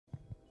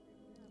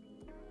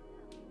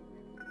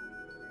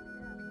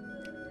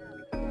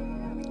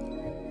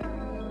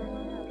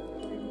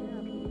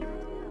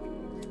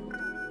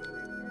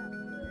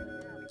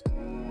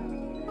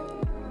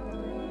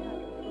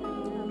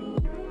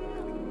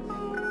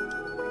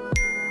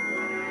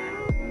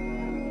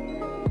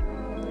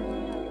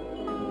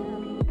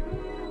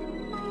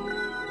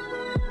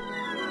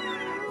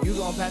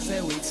gon' pass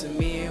that weed to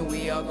me and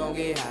we all gon'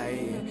 get high,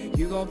 yeah.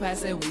 You gon'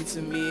 pass that weed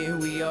to me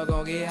and we all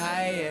gon' get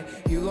high, yeah.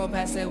 You gon'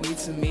 pass that weed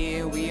to me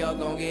and we all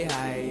gon' get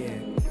high, yeah.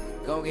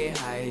 Gon' get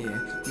high, yeah.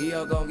 We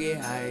all gon' get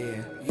high,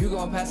 yeah. You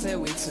gon' pass that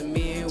weed to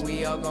me and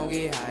we all gon'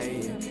 get high,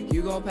 yeah.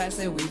 You gon' pass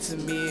that weed to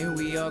me and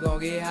we all gon'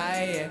 get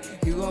high, yeah.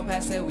 You gon'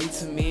 pass that weed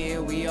to me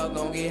and we all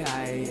gon' get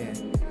high, yeah.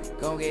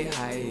 Gon' get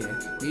high,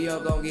 yeah. We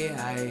all gon' get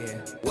high, yeah.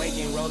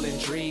 Waking, rolling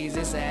trees,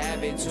 it's a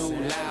habit too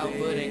loud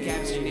for the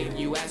caption. If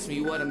you ask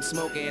me what I'm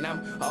smoking,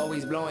 I'm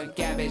always blowing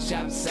cabbage,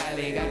 I'm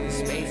silent. Got the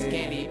space,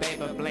 candy,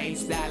 paper, plain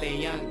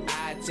styling, young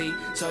IT.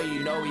 So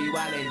you know we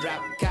wildin',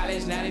 drop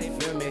college, now they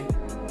feel me.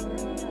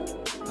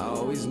 I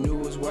always knew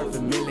it was worth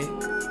a million.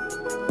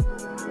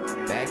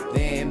 Back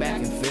then,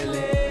 back in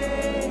Philly,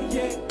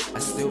 I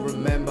still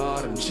remember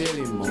all them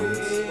chilly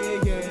moments.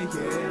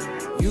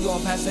 You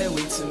gon' pass that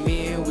weed to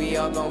me and we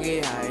all gon'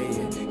 get high,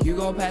 yeah. You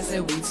gon' pass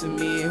that weed to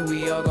me and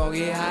we all gon'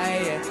 get high,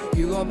 yeah.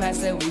 You gon' pass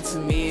that weed to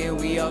me and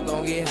we all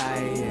gon' get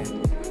high, yeah.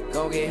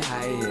 Gon' get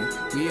high,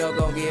 yeah. We all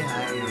gon' get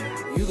high,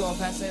 yeah. You gon'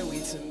 pass that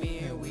weed to me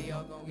and we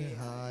all gon' get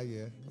high,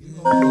 yeah. You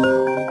gon'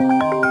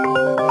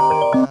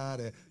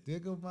 there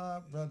go my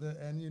brother,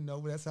 and you know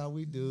that's how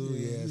we do.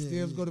 Yeah.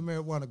 Stems Go to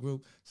Marijuana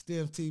Group,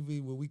 Stems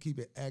TV, where we keep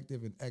it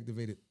active and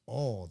activated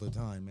all the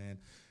time, man.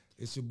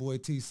 It's your boy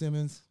T.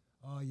 Simmons.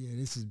 Oh, yeah,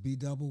 this is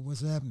B-Double.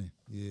 What's happening?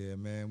 Yeah,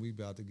 man, we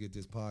about to get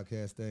this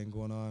podcast thing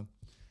going on.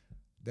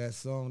 That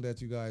song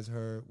that you guys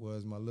heard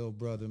was my little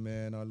brother,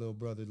 man, our little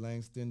brother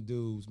Langston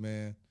Dubes,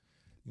 man.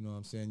 You know what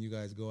I'm saying? You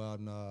guys go out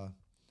and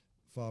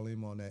follow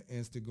him on that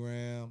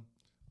Instagram,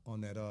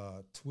 on that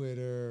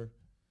Twitter,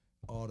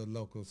 all the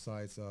local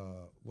sites.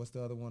 What's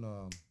the other one?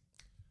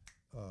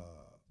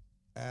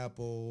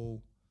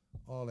 Apple,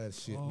 all that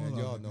shit, man.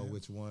 Y'all know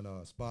which one.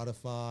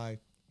 Spotify.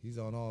 He's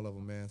on all of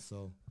them, man,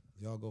 so...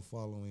 Y'all go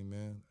follow him,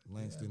 man.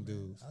 Langston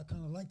Dubes. I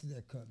kind of liked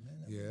that cut,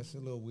 man. It's a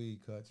little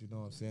weed cut, you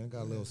know what I'm saying?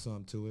 Got a little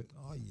something to it.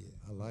 Oh, yeah.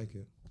 I like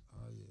it.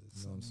 Oh, yeah.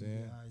 You know what I'm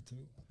saying? All right,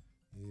 too.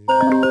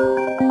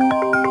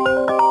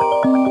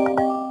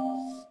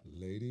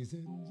 Yeah. Ladies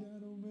and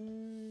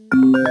gentlemen,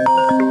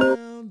 the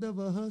sound of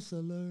a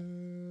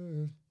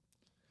hustler.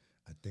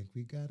 I think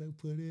we got to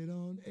put it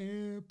on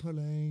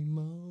airplane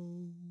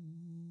mode.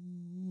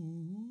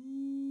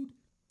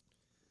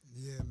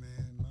 Yeah,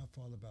 man.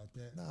 All about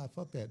that. Nah,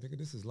 fuck that, nigga.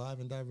 This is live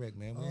and direct,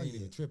 man. We ain't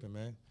even tripping,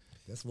 man.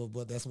 That's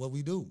what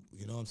we do.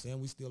 You know what I'm saying?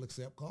 We still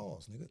accept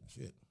calls, nigga.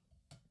 Shit.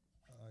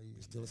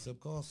 We still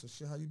accept calls. So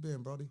shit, how you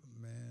been, brody?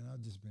 Man,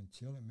 I've just been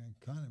chilling, man.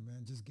 Kinda,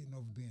 man. Just getting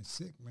over being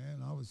sick,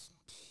 man. I was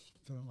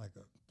feeling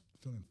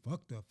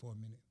fucked up for a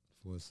minute.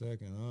 For a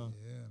second, huh?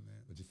 Yeah,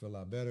 man. But you feel a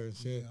lot better and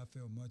shit? Yeah, I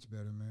feel much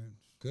better, man.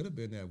 Could have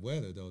been that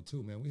weather though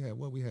too, man. We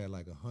had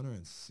like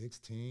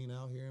 116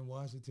 out here in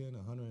Washington,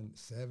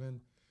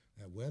 107.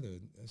 That weather,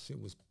 that shit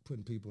was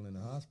putting people in the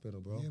hospital,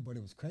 bro. Yeah, but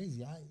it was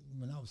crazy.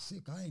 When I was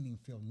sick, I ain't even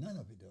feel none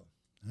of it, though.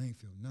 I ain't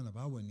feel none of it.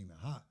 I wasn't even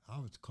hot. I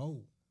was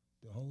cold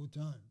the whole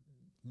time,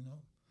 you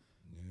know?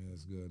 Yeah,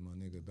 it's good, my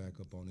nigga. Back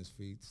up on his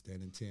feet,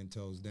 standing 10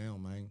 toes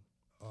down, man.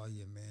 Oh,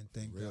 yeah, man.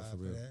 Thank God for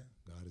that.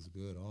 God is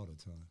good all the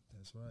time.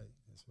 That's right.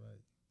 That's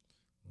right.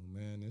 Well,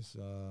 man,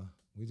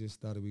 we just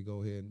thought we'd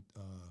go ahead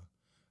and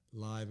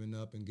liven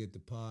up and get the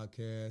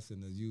podcast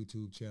and the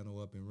YouTube channel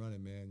up and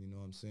running, man. You know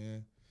what I'm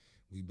saying?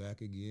 We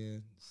back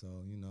again,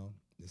 so, you know,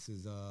 this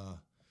is...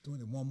 Doing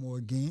it one more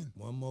again?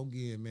 One more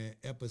again, man.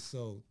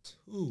 Episode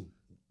 2.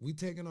 We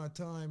taking our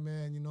time,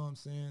 man, you know what I'm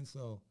saying?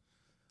 So,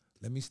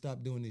 let me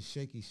stop doing this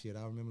shaky shit.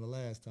 I remember the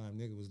last time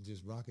nigga was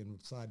just rocking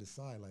side to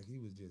side like he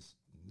was just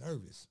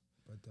nervous.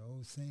 But the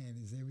old saying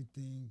is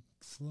everything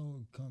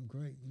slow come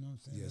great, you know what I'm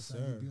saying? Yes,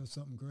 that's sir. How you build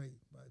something great,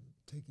 by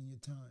taking your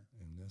time.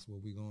 And that's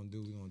what we're going to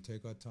do. We're going to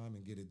take our time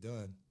and get it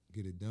done.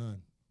 Get it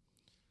done.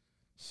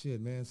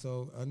 Shit, man.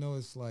 So, I know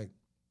it's like,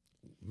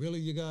 really,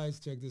 you guys,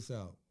 check this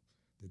out.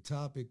 The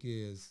topic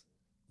is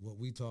what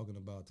we talking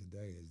about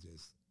today is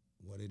just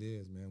what it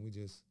is, man. We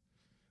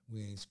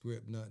ain't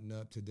script nothing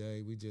up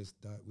today. We just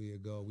thought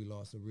we'd go. We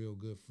lost a real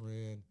good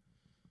friend,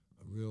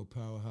 a real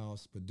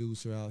powerhouse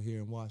producer out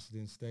here in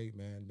Washington State,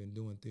 man. Been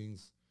doing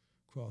things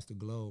across the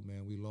globe,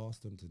 man. We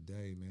lost him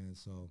today, man.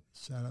 So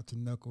shout out to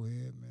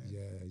Knucklehead, man.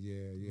 Yeah.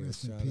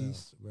 Rest in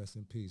peace. Rest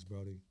in peace,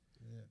 Brody.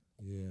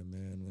 Yeah,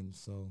 man. And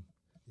so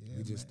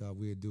we just thought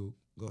we'd do.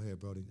 Go ahead,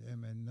 Brody. Yeah,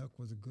 man. Nuck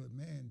was a good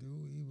man,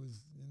 dude. He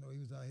was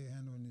out here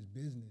handling his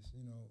business.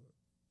 We've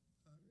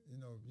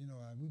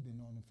been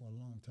on him for a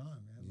long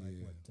time, man. Like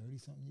what,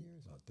 30-something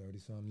years? About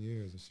 30-something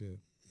years and shit.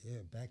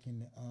 Yeah, back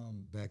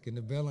in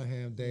the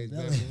Bellingham days,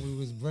 back when we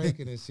was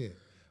breaking and shit.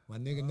 My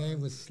nigga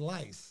name was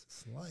Slice.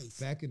 Slice.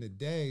 Back in the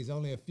days,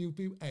 only a few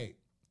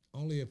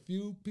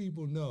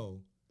people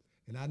know.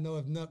 And I know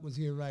if Nuck was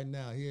here right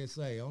now, he'd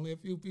say, only a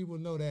few people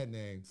know that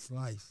name.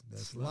 Slice.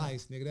 That's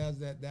Slice, right.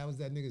 nigga. That was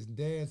that nigga's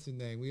dancing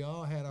name. We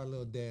all had our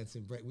little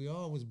dancing break. We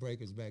all was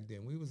breakers back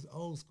then. We was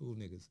old school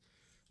niggas.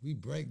 We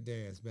break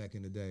dance back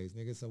in the days,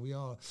 nigga. So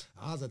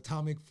I was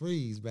Atomic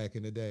Freeze back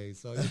in the days.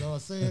 So you know what I'm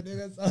saying,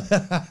 nigga?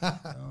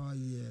 Oh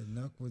yeah,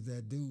 Nuck was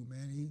that dude,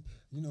 man. He,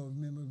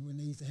 remember when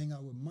they used to hang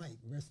out with Mike?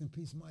 Rest in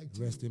peace, Mike.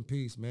 Too. Rest in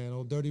peace, man.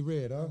 Old Dirty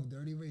Red, huh? Oh,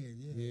 Dirty Red,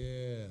 yeah.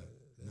 Yeah.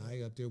 Now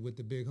he up there with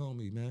the big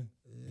homie, man.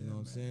 Yeah, you know what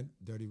I'm saying?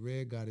 Dirty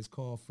Red got his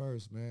call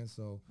first, man.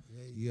 So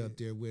Yeah, he up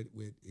there with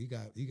he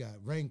got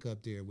rank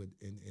up there with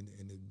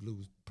in the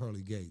blues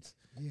pearly gates.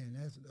 Yeah, and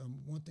that's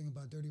one thing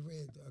about Dirty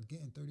Red.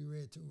 Again, Dirty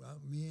Red too.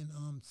 Me and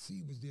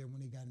C was there when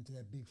they got into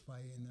that big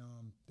fight, and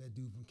that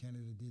dude from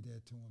Canada did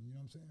that to him. You know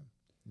what I'm saying?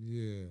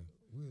 Yeah.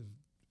 We was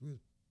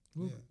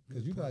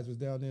Because you guys was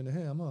down there in the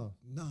Ham, huh?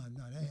 No,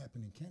 that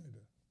happened in Canada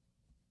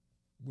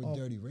with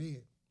Dirty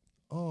Red.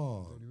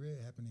 Oh. Dirty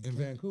Red happened in Canada.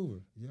 Canada.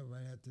 Vancouver. Yeah,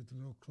 right after the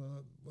little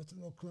club. What's the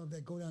little club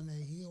that go down that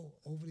hill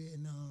over there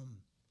in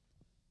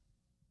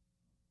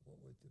what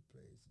was the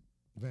place?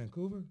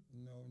 Vancouver?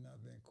 No, not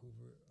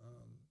Vancouver.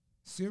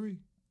 Siri?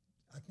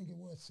 I think it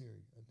was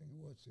Siri.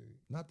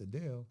 Not the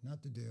Dale.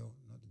 Not the Dale.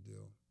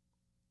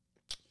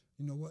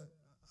 You know what?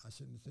 I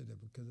shouldn't have said that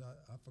because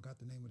I forgot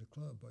the name of the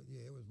club, but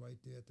yeah, it was right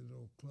there at the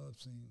little club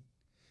scene.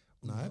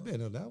 No, I bet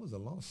that was a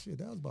long shit.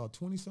 That was about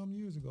 20-something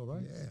years ago,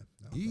 right? Yeah.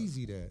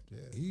 Easy that.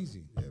 Yeah.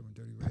 Easy. Yeah, when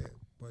Dirty Red.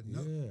 But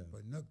Yeah.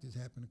 Nuck just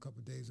happened a couple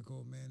of days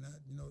ago, man.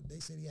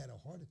 They said he had a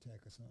heart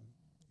attack or something.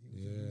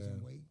 He was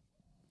losing weight.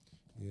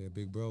 Yeah,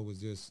 Big Bro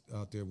was just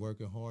out there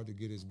working hard to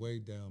get his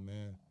weight down,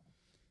 man.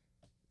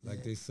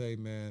 Like they say,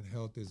 man,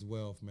 health is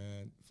wealth,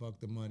 man. Fuck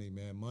the money,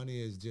 man.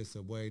 Money is just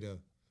a way to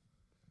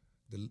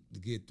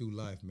get through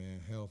life, man.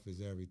 Health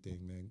is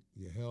everything, man.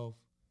 Your health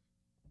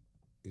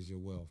is your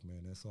wealth,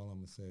 man. That's all I'm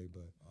gonna say.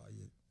 But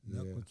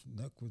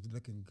Nuck was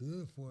looking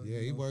good for. Yeah,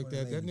 he worked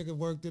that. That nigga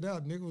worked it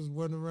out. Nigga was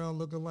running around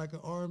looking like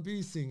an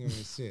R&B singer and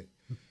shit.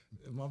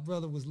 My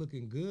brother was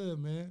looking good,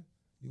 man.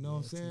 You know what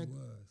I'm saying? He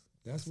was.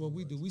 That's what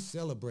we do. We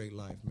celebrate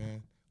life,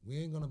 man. We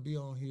ain't gonna be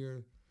on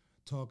here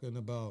talking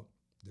about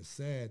the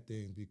sad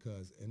things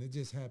and it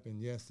just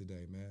happened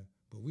yesterday, man.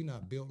 But we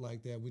not built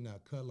like that. We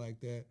not cut like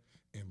that.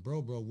 And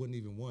bro wouldn't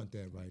even want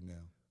that right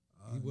now.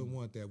 He wouldn't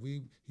want that.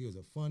 He was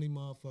a funny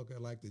motherfucker,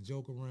 like to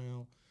joke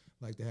around,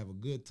 like to have a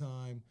good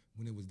time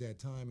when it was that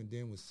time, and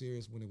then was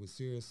serious when it was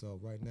serious. So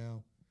right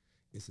now,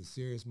 it's a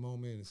serious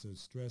moment. It's a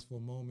stressful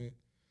moment,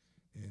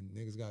 and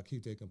niggas got to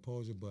keep their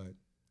composure, but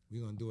we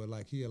going to do it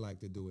like he'd like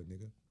to do it,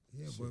 nigga.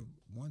 Yeah, shit. But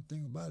one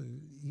thing about it,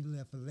 he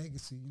left a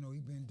legacy. He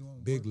been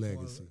doing big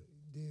legacy.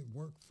 Did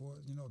work for,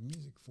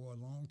 music for a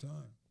long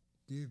time.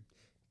 Did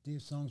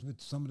songs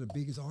with some of the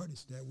biggest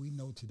artists that we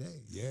know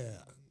today. Yeah.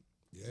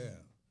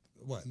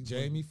 What?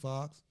 Jamie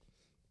Foxx.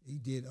 He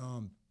did.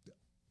 Come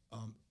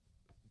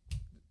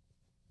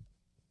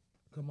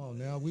on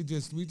now, we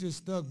just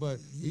stuck, but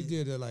he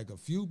did like a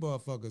few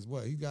motherfuckers.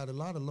 What? He got a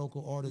lot of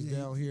local artists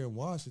down here in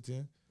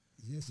Washington.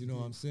 Yes, you know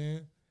what I'm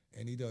saying?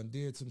 And he done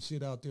did some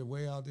shit out there,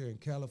 way out there in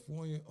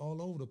California,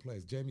 all over the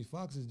place. Jamie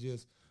Foxx is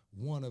just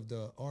one of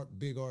the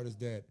big artists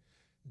that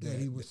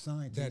he was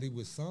signed to. That he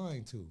was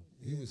signed to.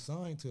 Yeah. He was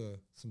signed to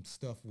some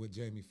stuff with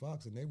Jamie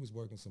Foxx, and they was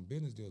working some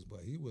business deals.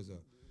 But he was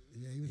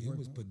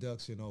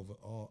production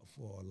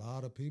for a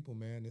lot of people,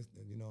 man.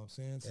 You know what I'm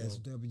saying? So,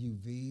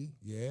 SWV.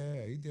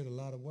 Yeah, he did a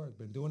lot of work.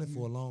 Been doing it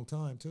for a long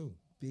time too.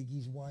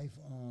 Biggie's wife,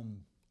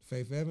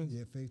 Faith Evans.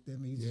 Yeah, Faith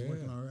Evans. He's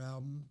working on her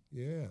album.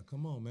 Yeah,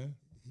 come on, man.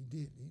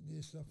 He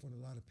did stuff with a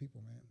lot of people,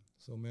 man.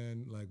 So,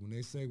 man, like when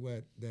they say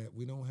that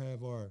we don't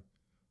have our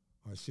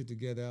shit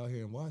together out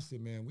here in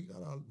Washington, man, we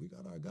got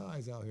our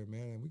guys out here,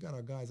 man, and we got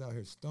our guys out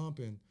here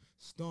stomping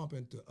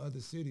to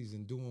other cities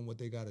and doing what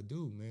they got to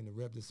do, man, to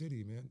rep the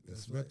city, man.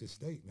 Let's rep the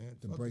state, man.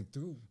 To break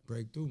through,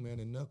 man.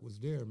 And Nuck was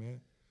there,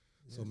 man.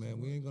 Yes, so, man,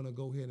 we ain't gonna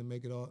go ahead and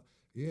make it all.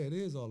 Yeah, it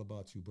is all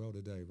about you, bro,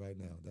 today, right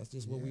now. That's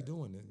just what we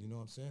doing. You know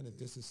what I'm saying? If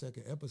this is the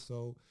second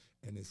episode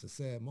and it's a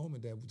sad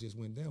moment that just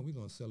went down, we're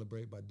going to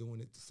celebrate by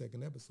doing it the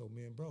second episode,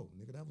 man, bro.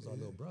 Nigga, that was our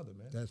little brother,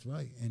 man. That's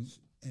right. And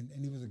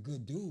he was a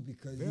good dude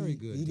because he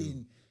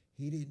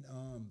didn't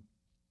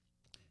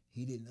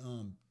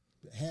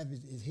have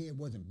his head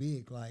wasn't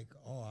big like,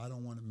 oh, I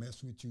don't want to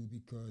mess with you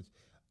because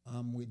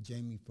I'm with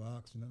Jamie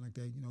Foxx and nothing like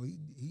that.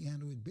 He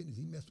handled his business.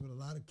 He messed with a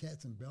lot of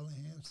cats in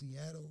Bellingham,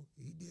 Seattle.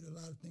 He did a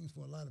lot of things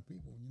for a lot of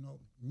people,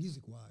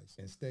 music-wise.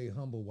 And stay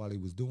humble while he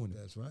was doing it.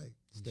 That's right.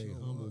 Stay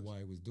humble while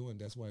he was doing it.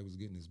 That's why he was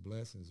getting his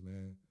blessings,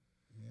 man.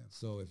 Yeah.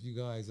 So if you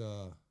guys,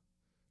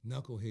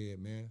 Knucklehead,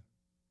 man,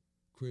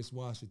 Chris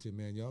Washington,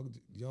 man, y'all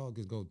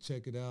can go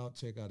check it out.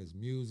 Check out his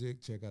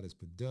music. Check out his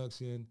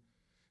production.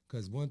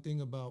 Because one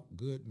thing about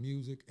good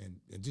music and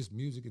just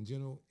music in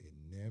general, it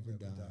never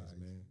dies,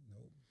 man.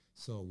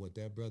 So what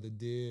that brother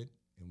did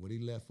and what he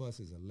left us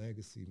is a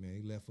legacy, man.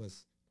 He left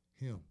us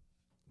him.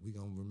 We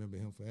gonna remember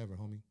him forever,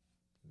 homie.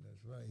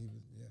 That's right. He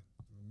was,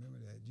 remember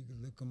that. You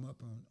can look him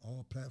up on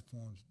all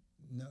platforms.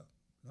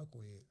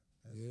 Knucklehead.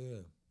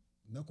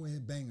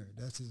 Knucklehead Banger.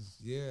 That's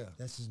his. Yeah.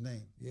 That's his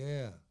name.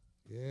 Yeah.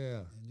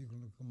 And you can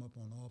look him up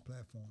on all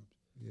platforms.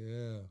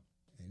 Yeah.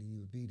 And he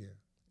would be there.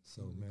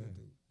 So man.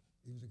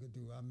 He was a good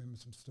dude. I remember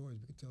some stories.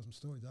 We could tell some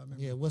stories.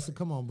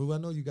 Come on, bro. I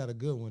know you got a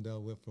good one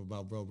though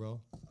about bro.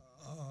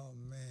 Oh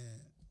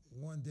man,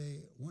 one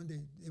day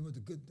it was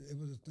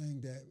a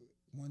thing that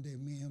one day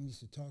me and him used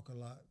to talk a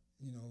lot.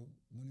 You know,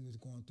 when he was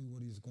going through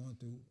what he was going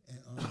through,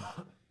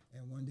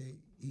 and one day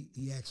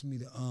he asked me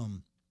to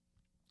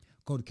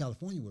go to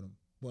California with him,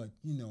 but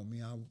you know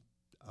me, I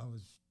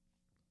was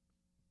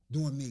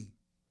doing me,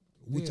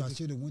 which Yeah, I just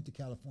should have went to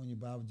California,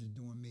 but I was just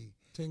doing me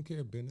taking care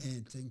of business.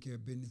 and taking care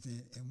of business.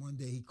 And one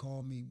day he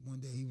called me. One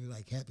day he was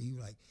like happy. He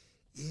was like,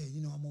 yeah,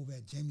 you know, I'm over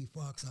at Jamie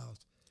Foxx's house.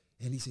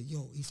 And he said,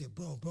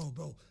 bro,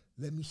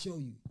 let me show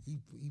you. He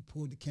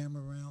pulled the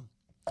camera around.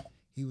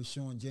 He was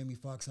showing Jamie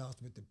Foxx's house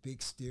with the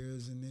big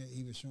stairs in there.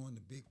 He was showing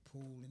the big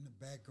pool in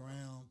the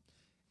background.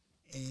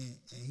 And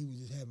he was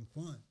just having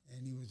fun.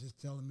 And he was just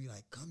telling me,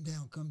 like, come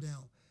down.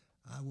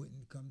 I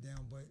wouldn't come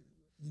down, but,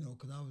 you know,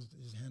 because I was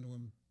just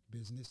handling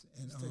business.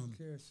 And Just taking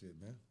care of shit,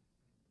 man.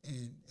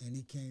 and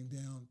he came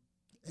down.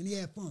 And he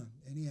had fun.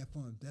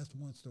 That's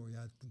one story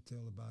I can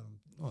tell about him.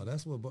 Oh,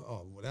 that's what.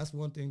 Well, that's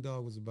one thing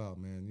Dog was about,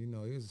 man. You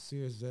know, he was a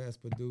serious ass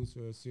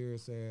producer, a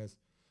serious ass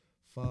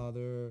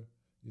father.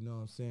 You know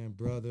what I'm saying,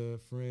 brother,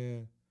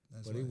 friend.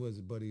 That's But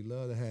right. But he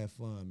loved to have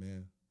fun,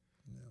 man.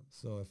 Yeah.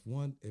 So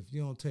if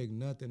you don't take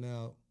nothing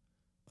out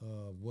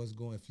of what's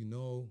going, if you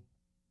know,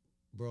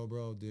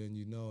 bro, then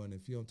you know. And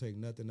if you don't take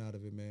nothing out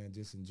of it, man,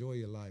 just enjoy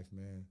your life,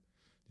 man.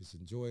 Just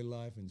enjoy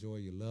life, enjoy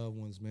your loved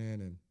ones,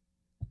 man,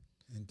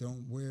 And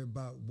don't worry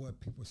about what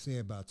people say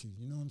about you.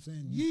 You know what I'm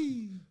saying?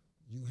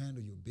 You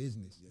handle your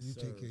business. Yes, you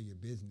sir. take care of your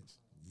business.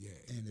 yeah.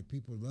 And if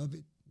people love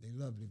it, they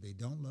love it. If they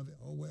don't love it,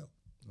 oh well.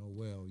 Oh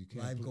well, you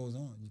can't. Life goes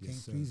on. You Yes,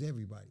 can't sir. please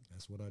everybody.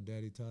 That's what our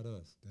daddy taught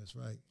us. That's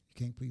right. You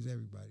can't please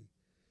everybody.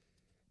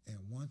 And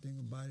one thing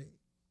about it,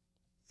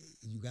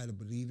 you got to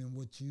believe in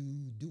what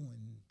you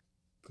doing,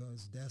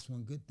 because that's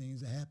when good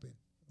things happen.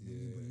 When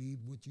you Yeah. believe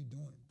what you're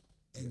doing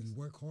and Yes. you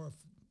work hard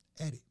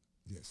at it.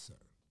 Yes, sir.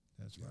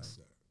 That's Yes, right.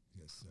 sir.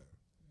 Yes, sir.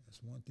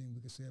 That's one thing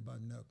we can say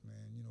about Nuck,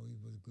 man. You know, he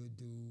was a good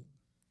dude.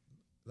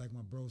 Like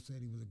my bro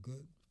said, he was a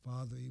good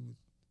father. He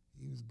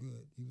was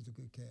good. He was a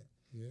good cat.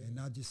 Yeah. And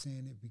not just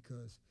saying it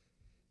because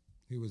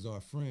He was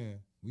our friend.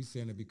 We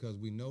saying it because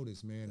we know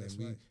this man, That's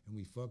and right.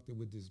 we fucked it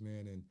with this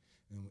man, and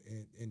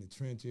in the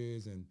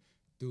trenches and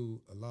through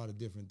a lot of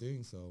different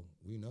things. So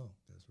we know.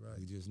 that's right.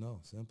 We just know.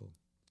 Simple.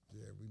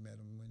 Yeah, we met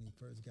him when he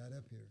first got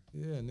up here.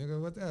 Yeah,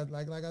 nigga, what that?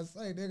 Like I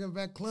say, nigga,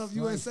 back Club Right.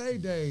 USA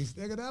days,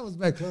 nigga. That was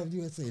back Club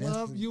USA.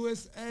 Club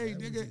USA, that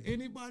was nigga. it.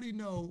 Anybody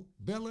know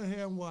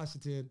Bellingham,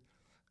 Washington?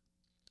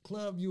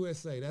 Club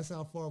USA. That's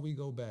how far we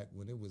go back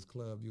when it was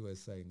Club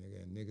USA,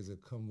 nigga. And niggas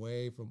would come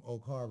way from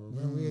Oak Harbor.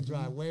 Remember, we'd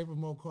drive way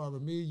from Oak Harbor.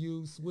 Me,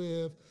 you,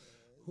 Swift,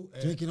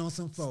 Drinking on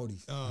some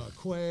 40s.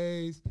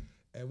 Quays,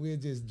 and we'd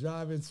just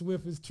driving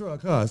Swift's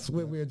truck, huh?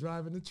 Swift, we'd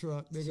driving the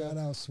truck, nigga. Shout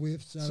out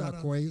Swift. Shout Shout out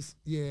out- Quays.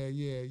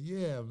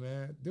 Yeah,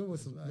 man. There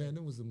was That's some right. man.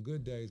 There was some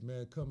good days,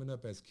 man. Coming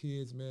up as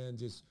kids, man,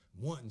 just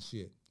wanting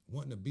shit,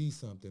 wanting to be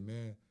something,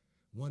 man.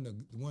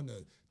 Wanting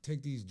to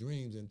take these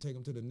dreams and take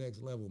them to the next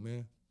level,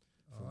 man.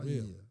 For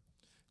real. Yeah.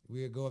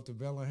 We'd go up to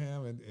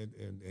Bellingham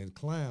and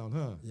clown,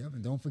 huh? Yep,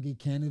 and don't forget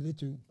Canada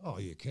too. Oh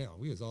yeah, Canada.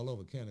 We was all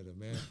over Canada,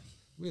 man.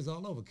 We was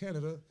all over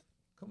Canada.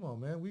 Come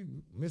on, man. We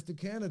Mr.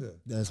 Canada.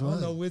 That's I don't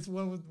right. know which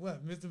one was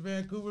what. Mr.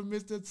 Vancouver,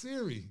 Mr.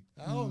 Siri.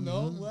 I don't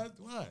know what.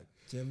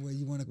 Whichever way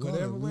you want to call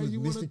Whatever it. way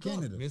you want Mr. to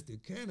call it. Canada.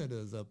 Mr.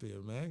 Canada's up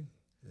here, man.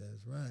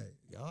 That's right.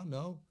 Y'all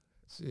know.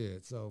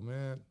 Shit. So,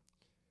 man,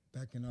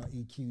 Back in our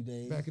EQ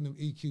days. back in them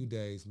EQ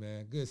days,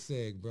 man. Good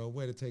seg, bro.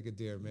 Way to take it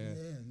there, man.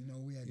 Yeah, you know,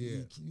 we had Yeah. the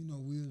EQ. You know,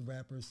 we was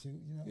rappers too,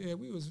 you know.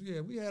 Yeah,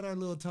 we had our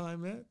little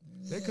time, man.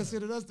 They Yeah.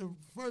 considered us the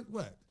first,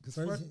 what? 'Cause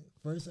First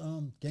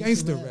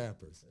gangster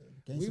rappers.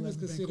 Gangster We was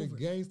rap in considered Vancouver.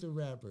 gangster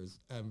rappers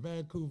at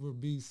Vancouver,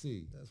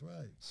 BC. That's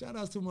right. Shout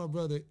out to my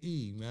brother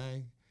E,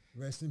 man.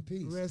 Rest in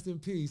peace. Rest in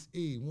peace,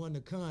 E. Won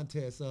the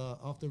contest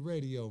off the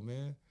radio,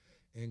 man,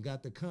 and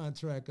got the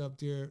contract up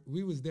there.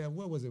 We was there.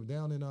 What was it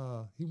down in?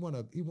 He won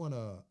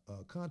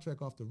a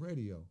contract off the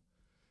radio,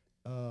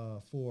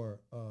 for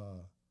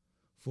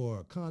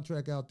a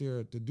contract out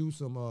there to do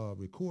some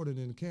recording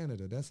in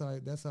Canada. That's how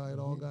it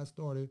all got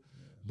started.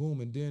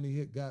 Boom, and then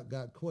he got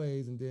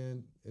Quays, and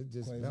then it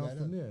just Quays bounced got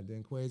from us. there.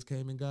 Then Quays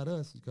came and got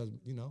us because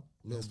little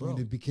That's bro.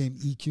 when it became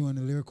EQ and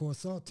the Lyrical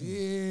Assault Team.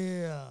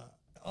 Yeah.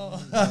 Oh.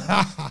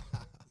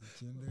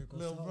 EQ and the Lyrical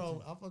Little Assault bro,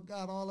 Team. I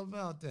forgot all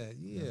about that.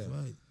 Yeah. That's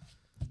right.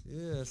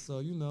 Yeah, so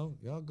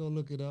y'all go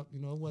look it up. It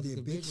wasn't Did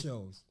the big biggest-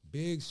 shows.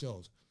 Big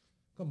shows.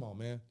 Come on,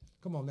 man.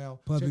 Come on now.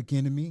 Public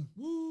Enemy,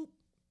 Whoop.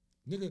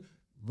 Nigga,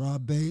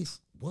 Rob Bass,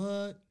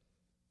 what?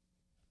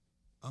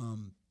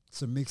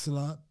 Sir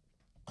Mix-a-Lot.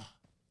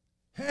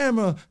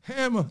 Hammer.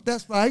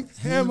 That's right.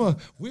 Hammer.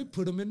 We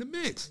put them in the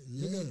mix.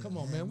 Nigga, Yeah, come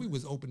on, man. We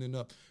was opening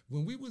up.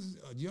 When we was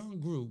a young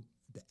group,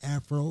 The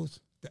Afros.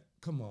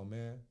 come on,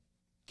 man.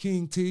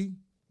 King T.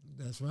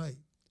 That's right.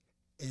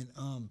 And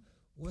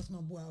what's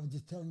my boy I was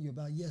just telling you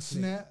about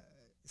yesterday?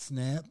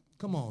 Snap.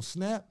 Come on,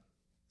 Snap.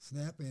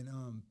 Snap.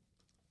 And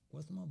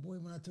what's my boy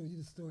when I told you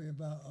the story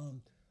about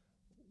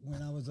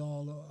when I was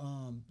all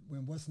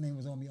when what's the name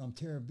was on me?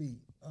 Tara B.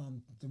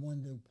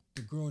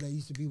 The girl that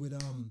used to be with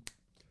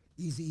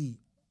Easy E.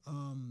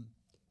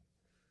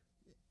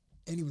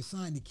 and he was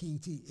signed to King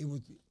T.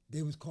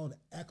 They was called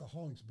the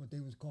Alcoholics, but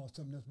they was called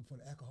something else before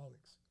the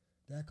Alcoholics.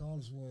 The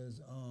Alcoholics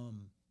was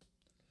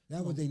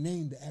that was their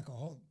name, the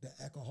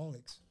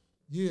Alcoholics.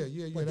 Yeah.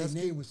 But their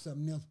name was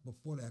something else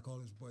before the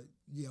Alcoholics. But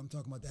yeah, I'm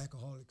talking about the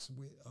Alcoholics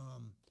with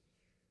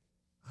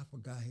I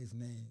forgot his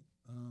name.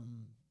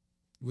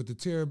 With the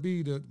Tara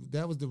B,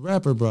 that was the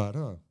rapper broad,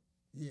 huh?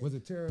 Yeah. Was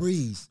it Tara?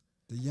 Breeze,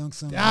 the young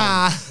son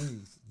of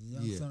Breeze, the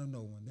young son of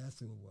no one. That's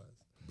who it was.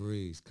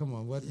 Breeze. Come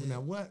on, what now?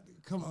 What?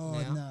 Come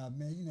on now. Nah,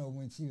 man. You know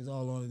when she was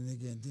all on the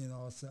nigga, and then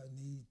all of a sudden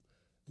he,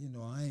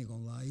 I ain't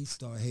gonna lie, he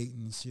started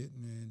hating and shit,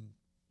 and then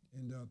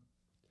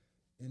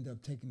end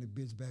up taking the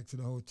bitch back to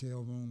the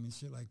hotel room and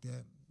shit like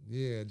that.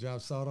 Yeah,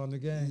 drop salt on the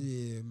game.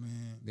 Yeah,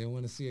 man. They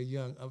want to see a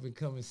young up and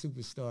coming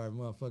superstar,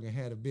 motherfucking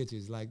had the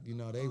bitches like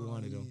they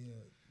wanted them.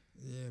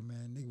 Yeah,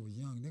 man. Nigga was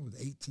young. They was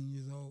 18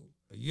 years old.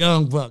 A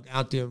young buck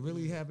out there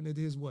really having it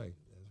his way.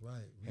 That's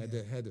right. Had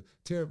to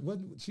Tara.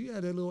 She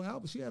had a little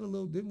album. She had a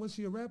little. Was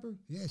she a rapper?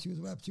 Yeah, she was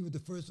a rapper. She was the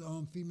first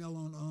female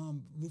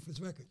on Ruthless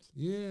Records.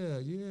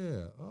 Yeah.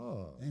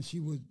 Oh. And she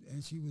was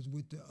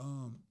with the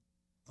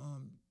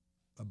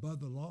Above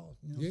the Law.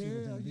 You know,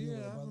 I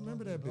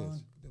remember that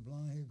bitch. The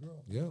blonde haired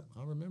girl. Yep,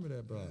 I remember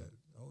that, bro.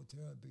 Yeah, old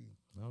Tara B.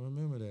 I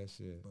remember that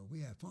shit. But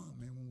we had fun,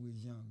 man, when we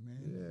was young,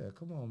 man. Yeah,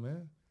 come on,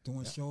 man.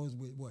 Doing shows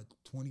with what,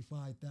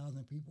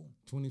 25,000 people?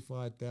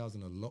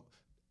 25,000.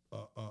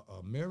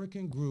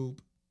 American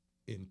group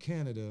in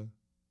Canada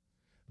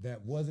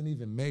that wasn't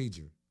even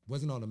major,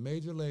 wasn't on a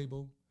major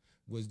label,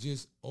 was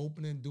just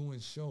opening, doing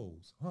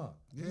shows. Huh?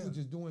 Yeah. We were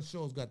just doing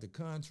shows, got the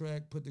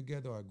contract, put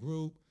together our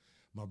group.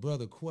 My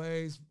brother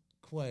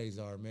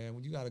Quasar, man,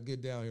 when you got to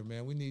get down here,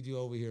 man. We need you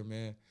over here,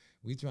 man.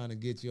 We trying to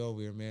get you over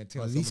here, man.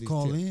 At least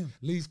call in. At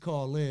least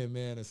call in,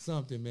 man, or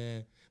something,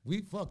 man. We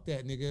fuck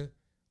that, nigga.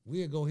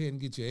 We'll go ahead and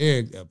get you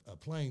a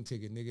plane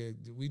ticket, nigga.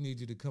 We need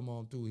you to come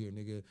on through here,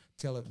 nigga.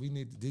 Tell it we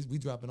need this. We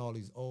dropping all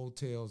these old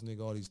tales,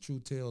 nigga, all these true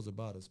tales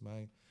about us,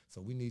 man.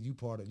 So we need you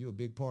you a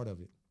big part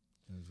of it.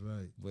 That's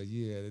right. But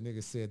yeah, the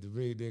nigga said the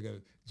real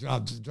nigga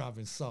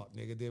dropping salt,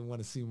 nigga. Didn't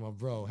want to see my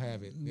bro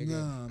have it,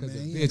 nigga. Because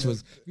the bitch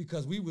was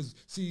because we was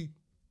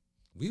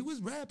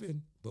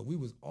rapping, but we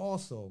was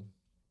also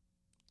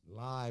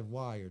live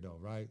wire though,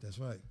 right? That's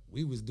right.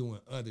 We was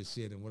doing other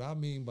shit, and what I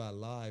mean by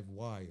live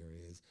wire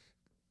is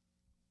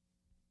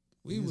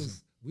we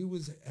was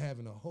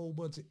having a whole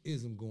bunch of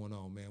ism going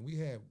on, man. We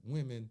had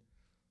women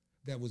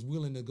that was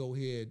willing to go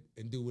ahead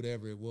and do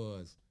whatever it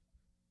was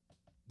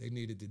they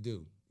needed to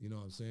do. You know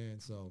what I'm saying?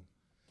 So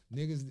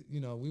niggas,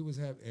 we was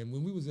having, and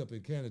when we was up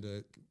in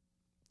Canada,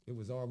 it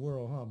was our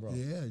world, huh, bro?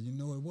 Yeah, you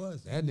know it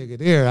was. That nigga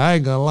there, I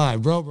ain't gonna lie,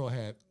 bro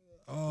had.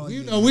 Oh,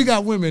 you know we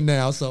got women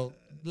now, so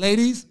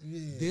ladies,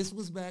 this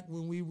was back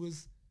when we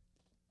was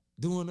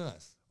doing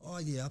us. Oh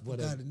yeah, I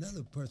forgot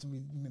another person. We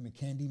remember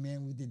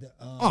Candyman. We did the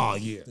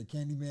the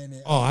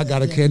Candyman. I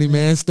got a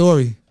Candyman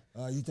story.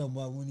 You talking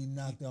about when he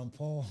knocked on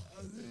Paul?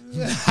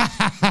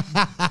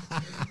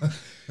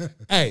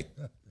 Hey,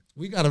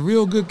 we got a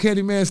real good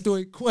Candyman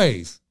story.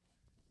 Quays.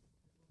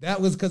 That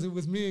was because it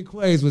was me and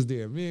Quays was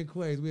there. Me and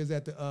Quays, we was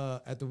at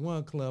the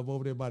one club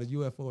over there by the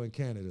UFO in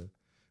Canada.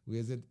 We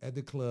was at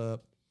the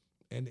club,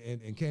 and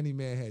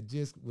Candyman had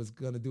just was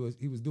gonna do it.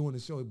 He was doing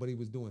the show, but he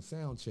was doing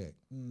sound check.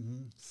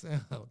 Mm-hmm.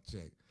 Sound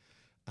check.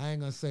 I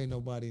ain't gonna say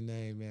nobody's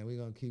name, man. We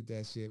gonna keep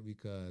that shit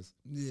because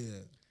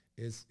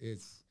it's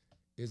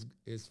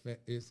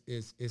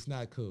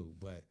not cool,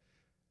 but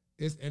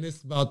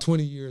it's about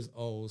 20 years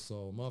old,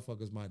 so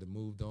motherfuckers might have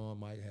moved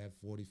on, might have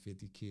 40,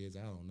 50 kids,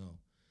 I don't know.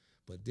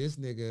 But this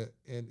nigga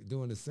and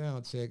doing the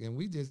sound check, and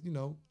we just,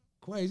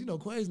 Quays,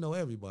 Quays know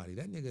everybody.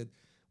 That nigga,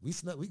 we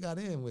got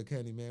in with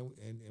Candyman,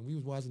 and we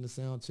was watching the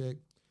sound check,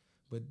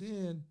 but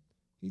then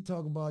he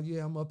talking about,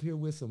 I'm up here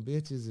with some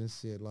bitches and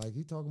shit. Like,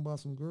 he talking about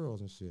some girls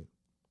and shit.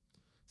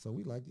 So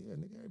we like,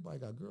 nigga, everybody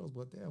got girls,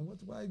 but damn,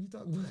 why you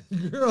talking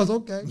about girls?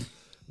 Okay.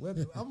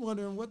 I'm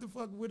wondering where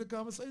the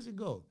conversation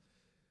go.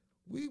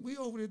 We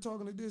over there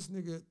talking to this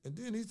nigga, and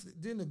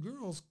then the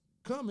girls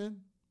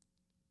coming,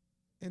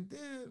 and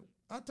then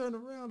I turn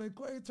around, and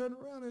Quay turn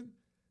around, and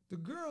the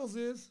girls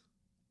is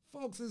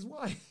Folks'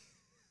 wife.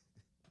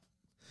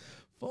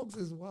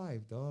 Folks'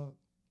 wife, dog.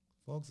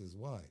 Folks'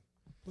 wife.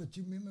 But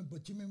you remember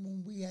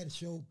when we had a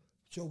show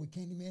with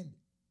Candyman,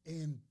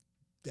 and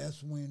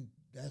that's when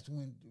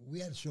we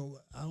had a show.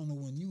 I don't know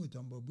when you were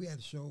talking, but we had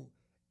a show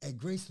at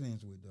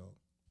Graceland's with dog.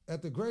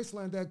 At the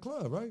Graceland, that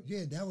club, right?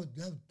 Yeah, that was.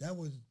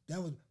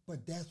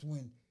 But that's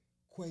when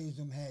Quays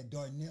had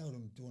Darnell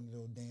them doing the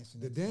little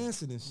dancing. The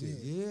dancing and shit,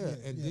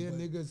 and then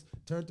niggas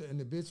turned to, and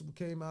the bitch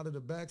came out of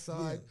the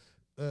backside.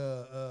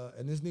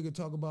 And this nigga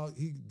talk about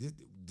we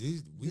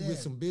with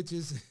some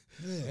bitches,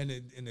 and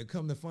they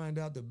come to find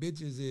out the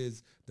bitches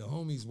is the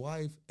homie's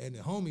wife, and the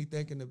homie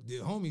thinking the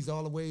homie's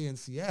all the way in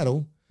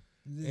Seattle,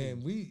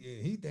 and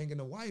he thinking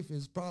the wife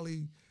is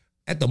probably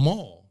at the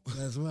mall.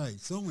 That's right,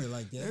 somewhere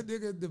like that.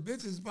 That nigga, the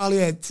bitch is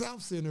probably at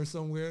South Center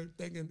somewhere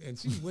thinking, and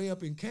she's way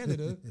up in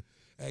Canada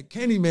at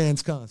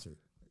Candyman's concert.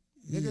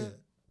 Nigga,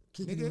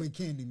 Kicking nigga. it with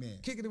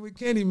Candyman. Kicking it with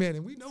Candyman,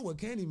 and we know what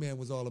Candyman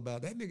was all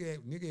about. That nigga,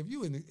 if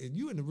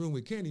you in the room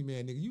with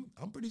Candyman, nigga,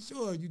 I'm pretty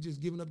sure you just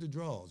giving up the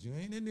draws. You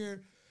ain't in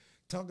there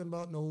talking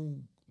about no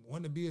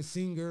want to be a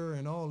singer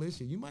and all this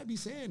shit. You might be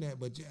saying that,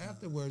 but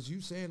afterwards you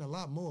saying a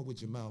lot more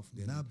with your mouth.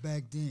 Than Not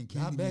back then.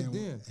 Candyman not back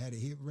then. Had a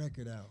hit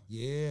record out.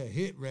 Yeah,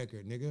 hit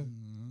record, nigga.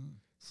 Mm-hmm.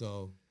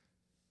 So,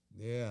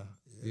 yeah.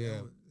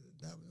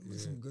 That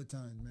was some good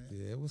times, man.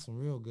 Yeah, it was some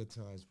real good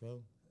times,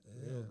 bro.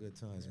 Real good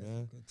times,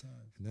 man. Good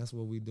times. And that's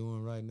what we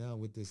doing right now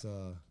with this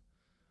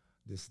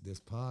this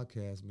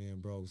podcast, man,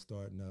 bro,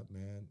 starting up,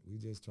 man. We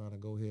just trying to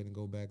go ahead and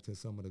go back to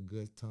some of the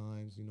good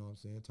times, you know what I'm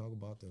saying? Talk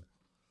about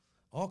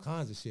all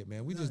kinds of shit,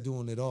 man. We just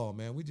doing it all,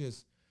 man.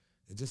 It's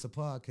just a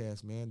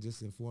podcast, man.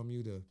 Just inform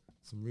you to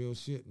some real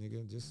shit,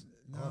 nigga. Just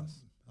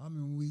us. I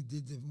mean, we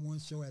did the one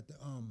show at the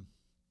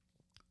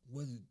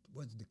was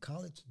it the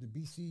college, the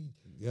BC?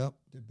 Yep.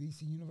 The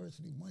BC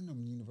University, one of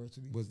them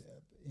universities Was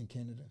in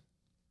Canada.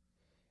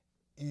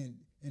 And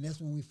that's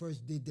when we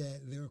first did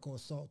that lyrical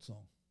assault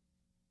song.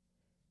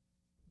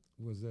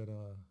 Was that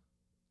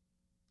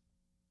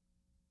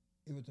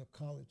It was a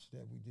college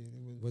that we did.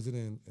 was it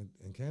in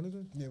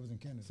Canada? Yeah, it was in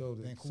Canada. So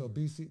Vancouver.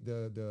 BC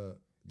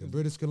the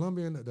British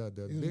Columbia,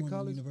 the big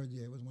college.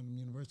 Yeah, it was one of the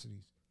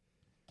universities.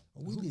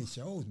 We did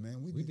shows,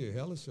 man. We did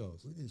hella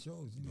shows. We did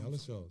shows. You know, Hella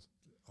shows.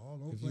 all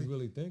over. If you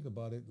really think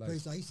about it, like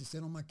place I used to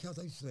sit on my couch,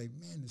 I used to say,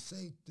 man, to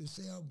say,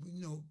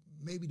 you know,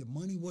 maybe the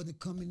money wasn't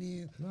coming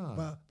in. Nah.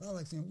 But I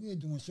like saying we were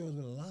doing shows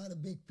with a lot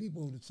of big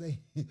people to say,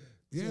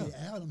 Yeah. say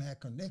Adam had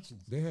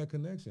connections. they had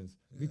connections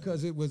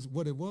because it was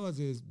what it was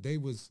is they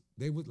was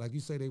like you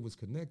say they was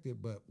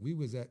connected, but we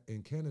was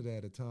in Canada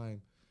at a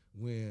time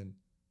when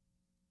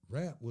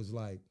rap was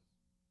like,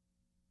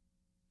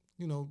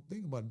 you know,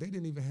 think about it, they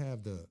didn't even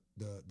have the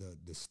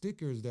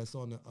stickers that's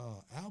on the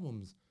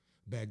albums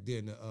back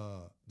then.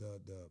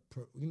 The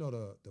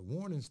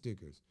warning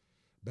stickers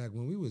back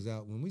when we was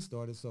out when we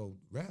started. So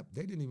rap,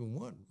 they didn't even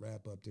want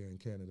rap up there in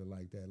Canada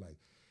like that. Like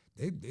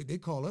they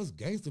call us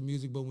gangster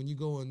music, but when you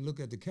go and look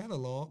at the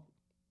catalog,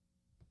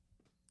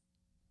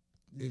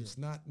 it's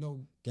not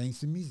no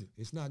Gangster music.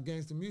 It's not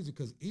gangster music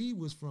because E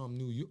was from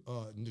New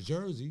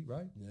Jersey,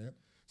 right? Yep.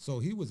 So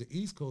he was an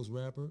East Coast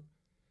rapper.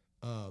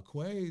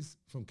 Quay's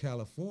from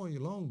California,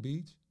 Long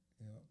Beach.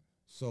 Yep.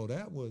 So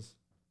that was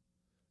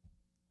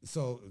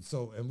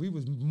and we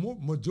was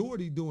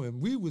majority doing.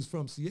 We was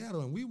from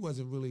Seattle, and we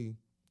wasn't really.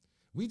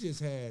 We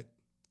just had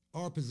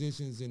our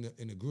positions in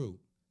the group.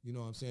 You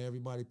know what I'm saying?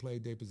 Everybody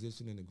played their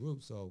position in the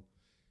group. So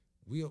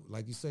we,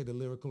 like you say, the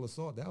lyrical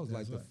assault. That was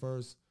That's like right. the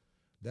first.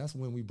 That's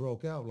when we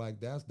broke out. Like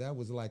that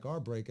was like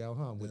our breakout,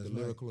 huh? With That's the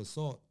right. lyrical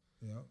assault.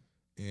 Yep.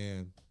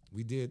 And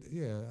we did,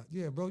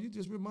 yeah, bro. You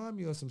just remind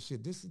me of some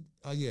shit. This is,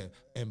 yeah.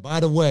 And by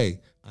the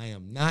way, I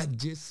am not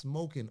just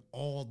smoking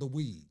all the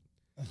weed.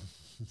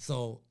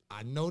 So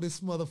I know this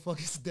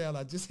motherfucker's down.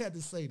 I just had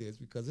to say this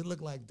because it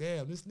looked like,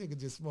 damn, this nigga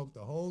just smoked the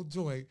whole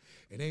joint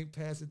and ain't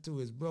pass it to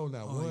his bro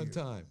not one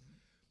time.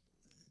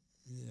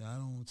 Yeah, I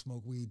don't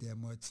smoke weed that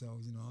much, so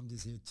you know I'm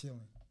just here chilling.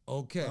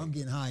 Okay. I'm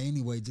getting high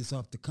anyway, just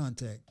off the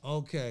contact.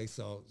 Okay,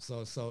 so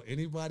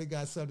anybody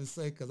got something to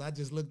say? Because I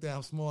just looked at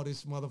how small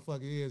this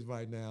motherfucker is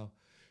right now,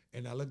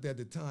 and I looked at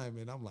the time,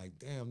 and I'm like,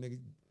 damn, nigga.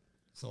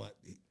 So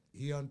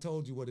he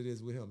untold you what it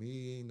is with him.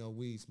 He ain't no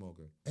weed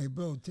smoker. Hey,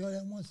 bro, tell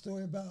that one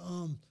story about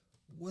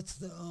what's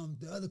the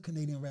other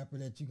Canadian rapper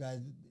that you guys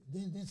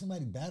didn't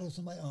somebody battle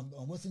somebody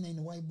what's the name,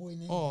 the white boy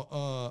name?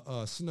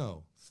 Oh,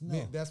 Snow. Snow.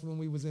 Man, that's when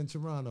we was in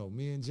Toronto.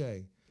 Me and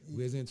Jay,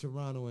 we was in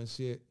Toronto and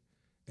shit.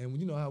 And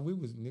you know how we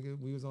was, nigga.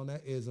 We was on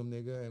that ism,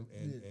 nigga.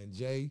 And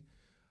Jay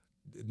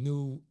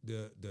knew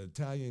the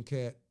Italian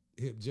cat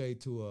hit Jay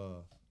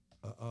to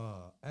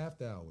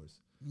after hours.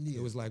 Yeah.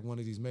 It was like one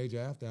of these major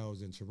after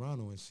hours in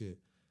Toronto and shit.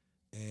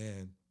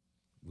 And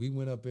we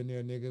went up in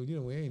there, nigga. You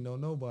know, we ain't know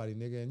nobody,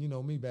 nigga. And you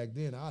know me back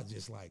then, I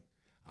just like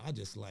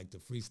to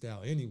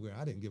freestyle anywhere.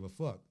 I didn't give a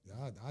fuck.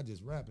 I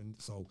just rapping.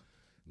 So,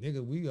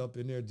 nigga, we up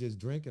in there just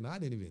drinking. I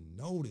didn't even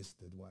notice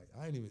the white.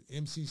 I didn't even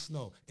MC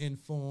Snow.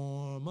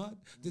 Informer.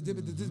 I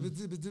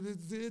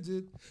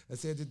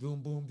said the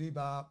boom boom dee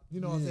bop.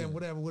 You know what I'm saying?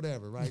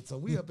 Whatever, right? So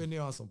we up in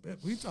there on some.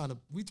 We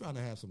trying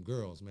to have some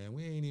girls, man.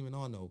 We ain't even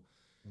on no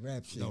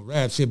Rap shit. no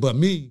rap shit. But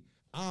me,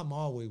 I'm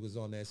always was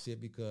on that shit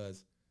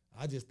because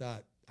I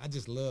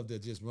just love to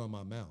just run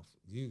my mouth.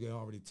 You can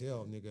already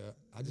tell, nigga.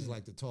 I just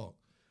like to talk.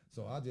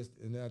 So I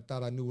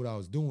thought I knew what I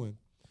was doing.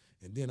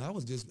 And then I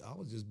was just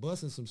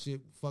busting some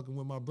shit, fucking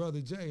with my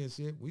brother Jay and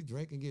shit. We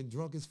drinking, getting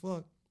drunk as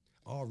fuck,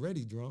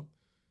 already drunk.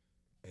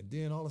 And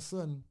then all of a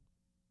sudden,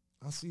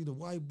 I see the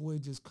white boy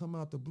just come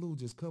out the blue,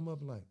 just come up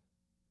like,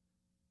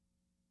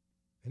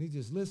 and he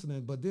just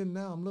listening. But then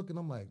now I'm looking,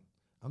 I'm like,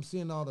 I'm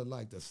seeing all the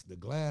like the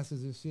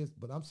glasses and shit,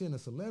 but I'm seeing a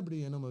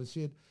celebrity in them and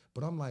shit.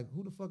 But I'm like,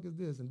 who the fuck is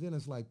this? And then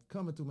it's like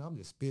coming to me, I'm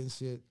just spitting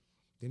shit.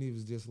 Then he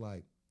was just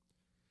like,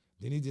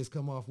 then he just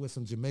come off with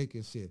some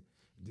Jamaican shit.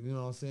 You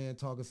know what I'm saying?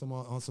 Talking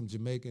on some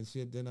Jamaican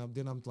shit. Then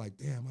I'm like,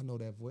 damn, I know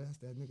that voice. That's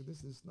that nigga.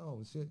 This is Snow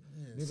and shit.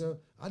 Yeah, nigga,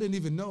 I didn't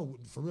even know,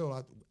 for real,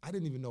 I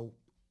didn't even know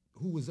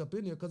who was up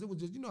in there, because it was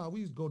just, you know how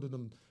we used to go to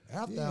them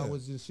after Yeah.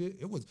 hours and shit.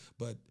 It was,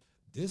 but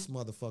this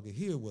motherfucker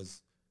here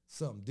was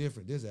something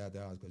different. This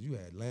after hours, because you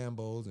had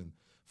Lambos and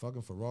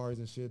fucking Ferraris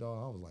and shit.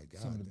 All I was like,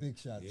 God, Some of the big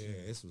shots.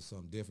 yeah, this was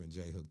something different.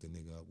 Jay hooked the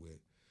nigga up with,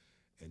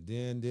 and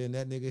then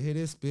that nigga hit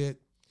his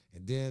spit,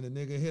 and then the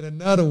nigga hit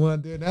another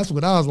one. Then that's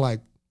what I was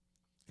like,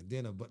 and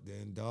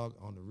then dog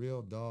on the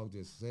real dog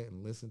just sat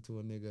and listened to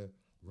a nigga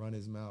run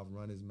his mouth,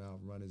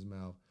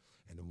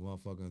 and the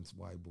motherfucking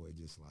white boy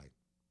just like,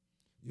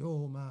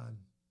 yo man,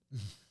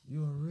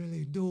 you're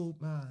really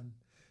dope, man.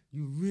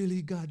 You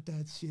really got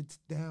that shit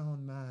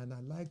down, man. I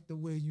like the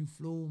way you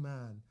flow,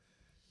 man.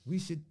 We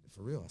should,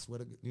 for real, I swear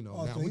to God, you know.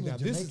 Oh, now so he was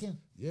Jamaican?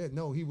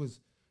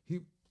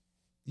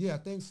 I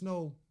think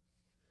Snow,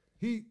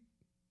 he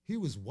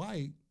was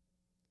white,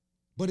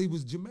 but he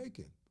was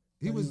Jamaican.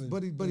 He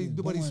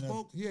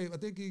spoke, yeah,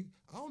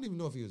 I don't even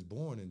know if he was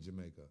born in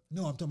Jamaica.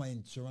 No, I'm talking about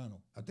in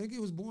Toronto. I think he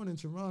was born in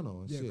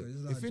Toronto and Yeah, 'cause shit. there's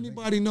a lot If of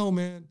anybody know,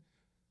 man,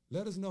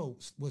 let us know.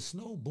 Was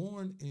Snow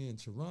born in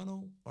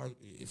Toronto, or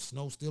if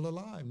Snow's still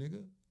alive,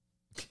 nigga?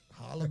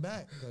 Holla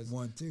back, because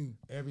 1, 2.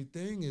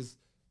 everything is.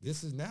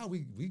 This is now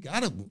we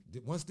gotta,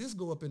 once this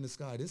go up in the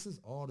sky. This is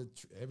all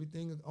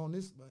everything on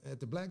this at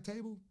the black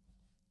table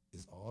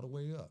is all the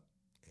way up.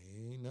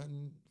 Ain't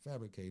nothing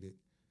fabricated.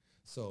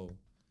 So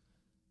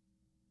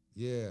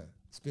yeah,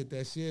 spit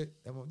that shit.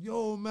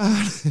 Yo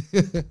man,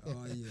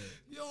 Oh, yeah.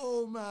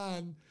 yo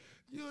man,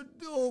 you're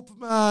dope,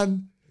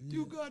 man.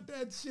 You got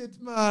that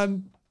shit,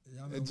 man.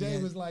 Yeah, I And remember Jay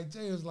we was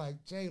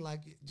had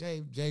like,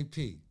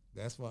 JP.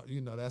 That's why, you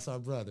know, that's our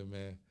brother,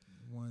 man.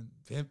 one.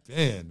 Pimp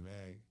in,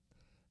 man.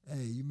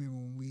 Hey, you remember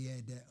when we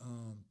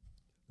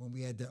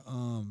had the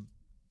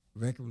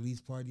record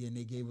release party and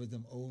they gave us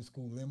them old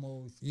school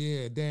limos?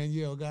 Yeah,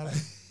 Danielle got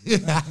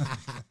it.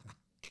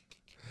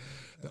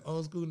 The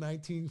old school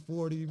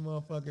 1940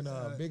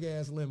 motherfucking big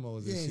ass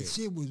limos Yeah, and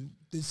shit.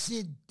 the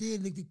shit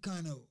did look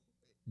kind of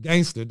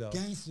Gangster though.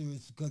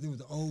 gangsters because it was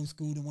the old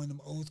school, one of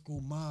them old school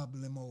mob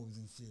limos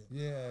and shit.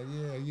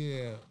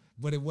 Yeah.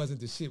 But it wasn't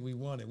the shit we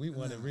wanted. We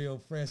wanted real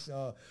fresh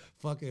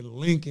fucking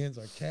Lincolns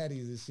or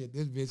Caddies and shit.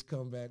 This bitch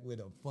come back with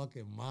a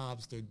fucking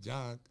mobster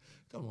junk.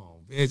 Come on,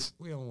 bitch.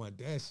 We don't want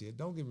that shit.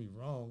 Don't get me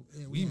wrong.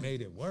 Yeah, we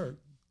made it work.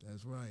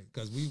 That's right.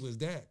 Because we was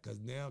that. Because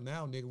now,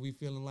 nigga, we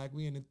feeling like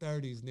we in the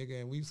 30s, nigga,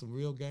 and we some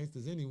real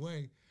gangsters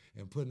anyway,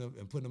 and putting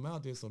them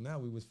out there. So now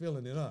we was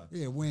feeling it up.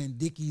 Yeah, wearing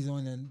Dickies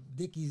in a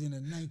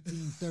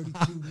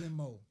 1932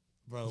 limo.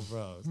 Bro.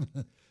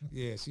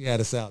 Yeah, she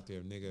had us out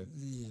there, nigga.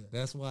 Yeah.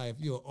 That's why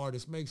if you're an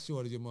artist, make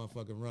sure that your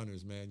motherfucking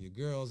runners, man, your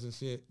girls and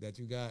shit that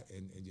you got,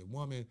 and your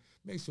woman,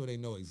 make sure they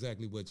know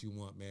exactly what you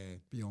want, man.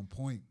 Be on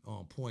point.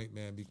 On point,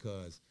 man,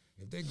 because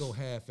if they go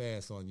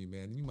half-ass on you,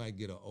 man, you might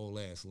get an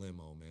old-ass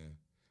limo, man.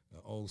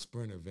 An old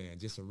Sprinter van,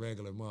 just a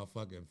regular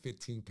motherfucking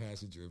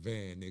 15-passenger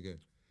van, nigga.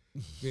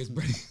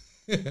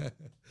 Bitch,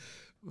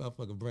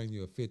 motherfucker bring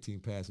you a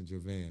 15-passenger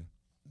van.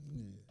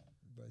 Yeah.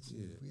 But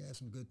shit, we had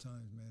some good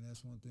times, man.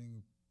 That's one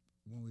thing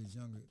when we was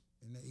younger.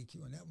 And that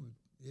EQ, and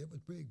it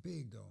was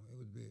big though. It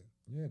was big.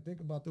 Yeah, think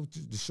about the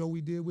show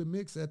we did with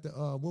Mix at the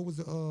what was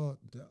the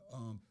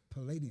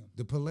Palladium.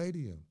 The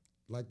Palladium.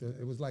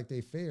 It was like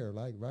they fair,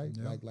 like right?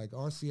 Yeah. Like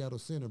our Seattle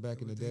Center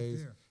back in the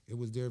days. fair. It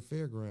was their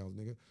fairgrounds,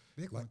 nigga.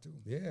 Big one too.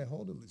 Yeah,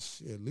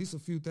 shit, at least a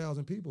few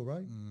thousand people,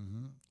 right?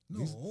 Mm-hmm. No,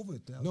 Least- over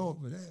that. no,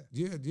 over that.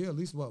 Yeah, at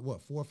least what,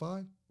 4 or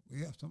 5?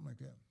 Yeah, something like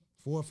that.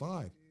 4 or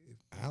 5.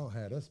 Al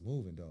had us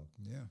moving, though.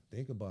 Yeah.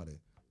 Think about it.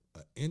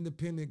 An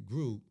independent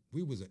group.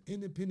 We was an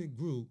independent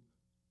group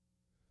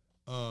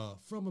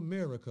from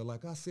America,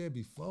 like I said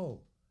before.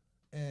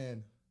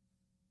 And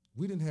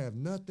we didn't have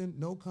nothing,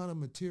 no kind of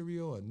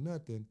material or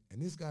nothing.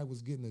 And this guy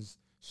was getting his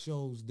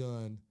shows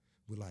done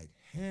with like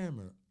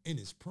Hammer in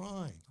his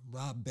prime.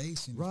 Rob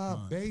Bass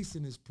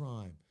in his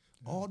prime.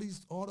 Yeah. All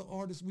the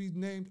artists we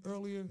named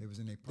earlier, they was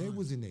in their prime. They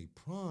was in their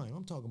prime.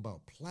 I'm talking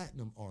about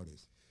platinum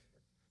artists.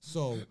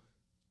 So,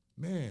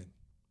 man,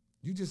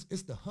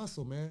 it's the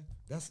hustle, man.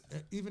 That's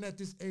even at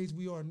this age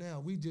we are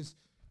now.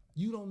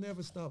 You don't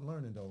never stop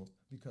learning though,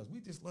 because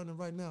we just learning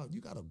right now. You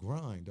gotta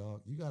grind,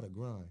 dog. You gotta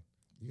grind.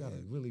 You gotta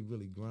really,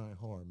 really grind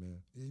hard, man.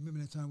 Yeah, you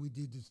remember that time we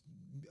did this,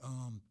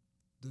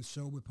 the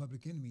show with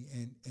Public Enemy,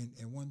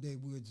 and one day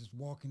we were just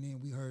walking in,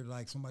 we heard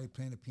like somebody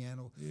playing the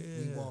piano. Yeah.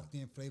 We walked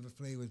in, Flavor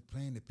Flav was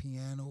playing the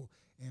piano,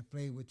 and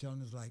Flav was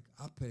telling us like,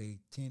 I play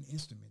 10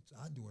 instruments,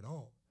 I do it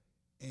all.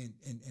 And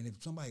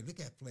if somebody look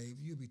at Flav,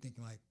 you'll be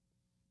thinking like,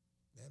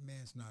 that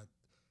man's not,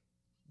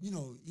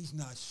 he's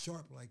not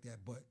sharp like that,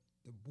 but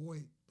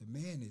the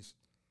man is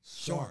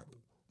sharp.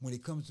 When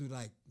it comes to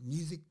like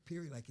music,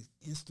 period, like his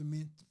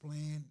instrument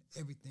playing,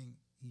 everything,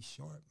 he's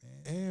sharp,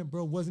 man. And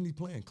bro, wasn't he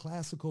playing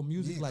classical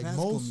music like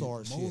classical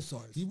Mozart shit?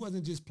 Mozart. He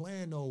wasn't just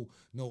playing no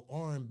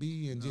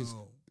R&B and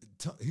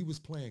he was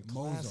playing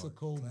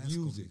classical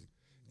music.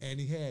 And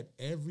he had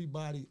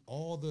everybody,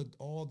 all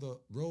the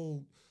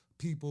road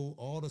people,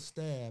 all the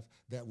staff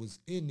that was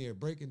in there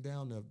breaking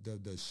down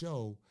the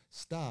show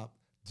stopped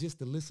just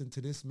to listen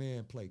to this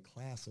man play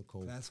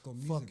classical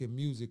music. Fucking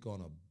music on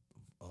a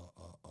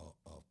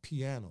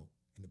piano.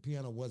 And the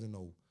piano wasn't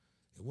no,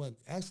 It wasn't,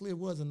 actually it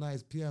was a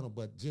nice piano,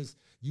 but just,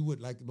 you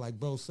would, like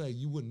bro say,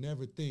 you would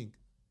never think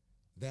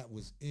that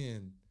was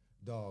in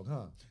Dog,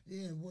 huh?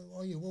 Yeah. What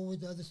was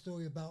the other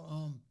story about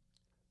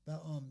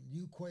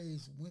you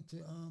Quays went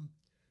to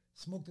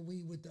smoke the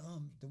weed with the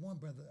one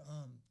brother,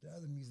 the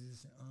other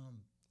musician,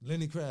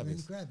 Lenny Kravitz.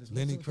 Lenny Kravitz.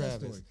 Lenny What's that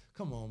Kravitz. story?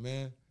 Come on,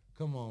 man.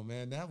 Come on,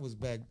 man. That was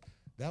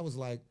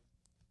like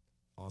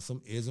on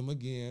some ism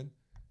again.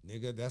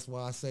 Nigga, that's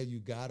why I say you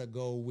gotta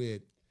go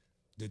with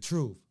the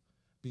truth.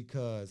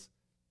 Because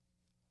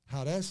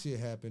how that shit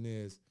happened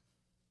is,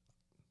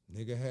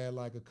 nigga had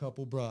like a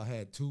couple, I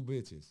had two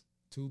bitches,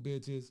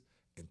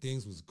 and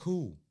things was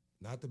cool.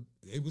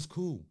 It was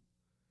cool.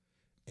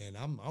 And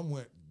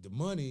the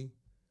money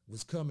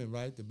was coming,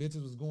 right? The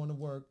bitches was going to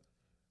work.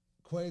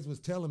 Quays was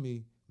telling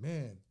me,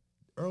 man,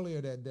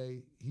 earlier that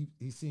day,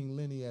 he seen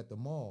Lenny at the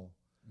mall.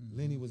 Mm-hmm.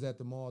 Lenny was at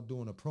the mall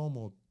doing a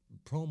promo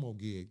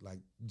gig, like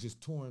just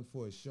touring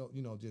for his show,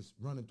 just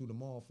running through the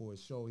mall for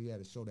his show. He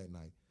had a show that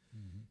night.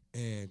 Mm-hmm.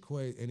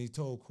 And he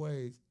told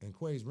Quays, and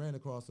Quays ran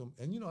across him.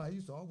 And I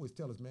used to always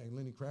tell us, man,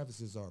 Lenny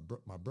Kravitz is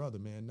my brother,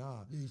 man.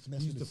 Nah, yeah,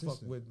 he used to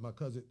fuck with my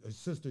cousin,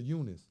 sister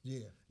Eunice.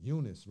 Yeah,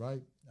 Eunice,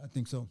 right? I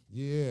think so.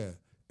 Yeah,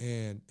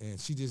 and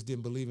she just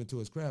didn't believe into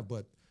his craft.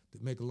 But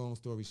to make a long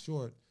story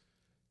short,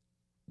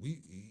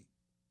 he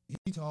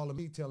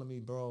telling me,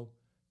 bro,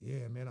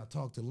 yeah, man, I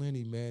talked to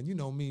Lenny, man. You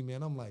know me,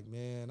 man. I'm like,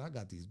 man, I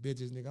got these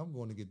bitches, nigga. I'm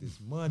going to get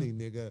this money,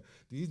 nigga.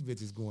 These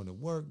bitches going to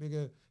work,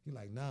 nigga. He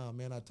like, nah,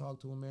 man. I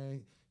talked to him,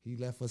 man. He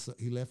left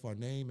our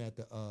name at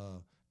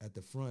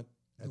the front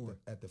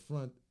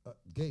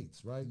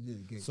gates, right? Yeah,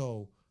 gates.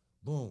 So,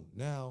 boom.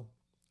 Now,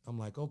 I'm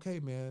like, okay,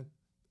 man.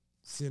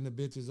 Send the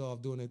bitches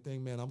off doing their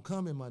thing, man. I'm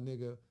coming, my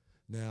nigga.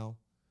 Now,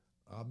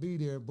 I'll be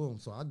there. Boom.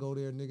 So I go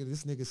there, nigga.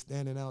 This nigga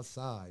standing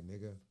outside,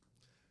 nigga.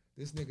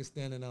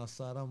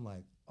 I'm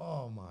like,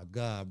 oh my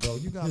God, bro,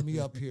 you got me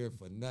up here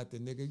for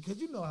nothing, nigga.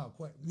 Because you know how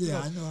quick. Yeah,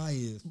 I know how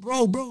he is.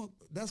 Bro,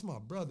 that's my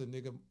brother,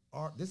 nigga.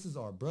 This is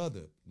our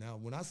brother. Now,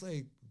 when I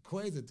say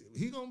crazy,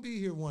 he gonna be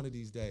here one of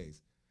these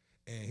days.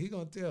 And he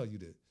gonna tell you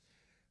that.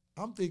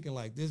 I'm thinking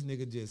like, this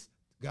nigga just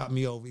got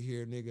me over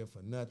here, nigga,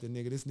 for nothing,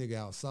 nigga. This nigga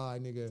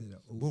outside, nigga. Yeah,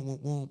 boom, boom,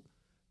 boom.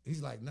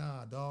 He's like,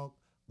 nah, dog.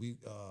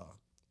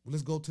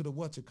 Let's go to the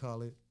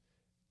whatchamacallit.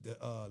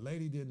 The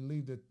lady didn't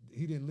leave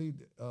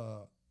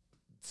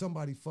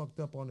somebody fucked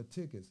up on the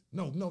tickets.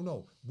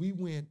 No. We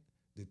went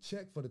to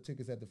check for the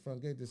tickets at the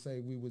front gate to say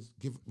we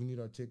need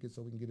our tickets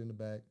so we can get in the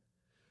back.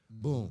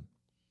 Mm-hmm. Boom.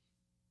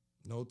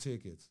 No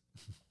tickets.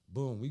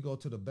 Boom. We go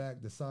to the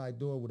back, the side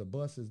door where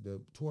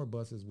the tour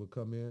buses would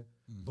come in.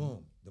 Mm-hmm.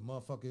 Boom. The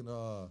motherfucking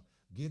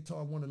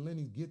one of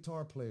Lenny's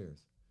guitar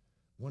players.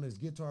 One of his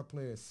guitar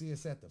players see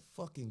us at the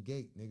fucking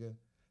gate, nigga.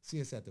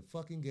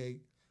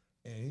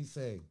 And he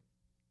say,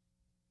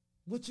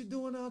 what you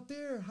doing out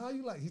there? How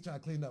you like? He trying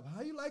to clean up.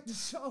 How you like the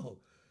show?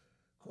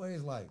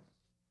 Quay's like,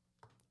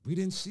 we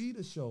didn't see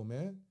the show,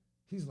 man.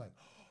 He's like,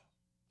 oh,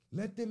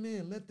 let them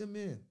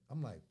in.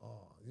 I'm like,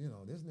 oh,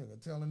 this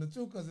nigga telling the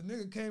truth because the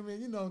nigga came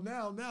in, now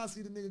I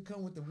see the nigga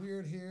come with the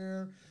weird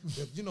hair,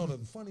 the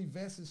funny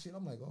vest and shit.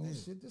 I'm like, oh,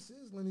 shit, this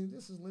is Lenny.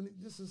 This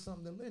is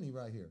something to Lenny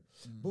right here.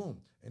 Mm.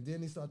 Boom. And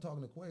then he started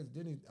talking to Quay.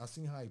 I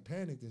seen how he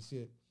panicked and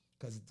shit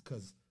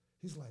because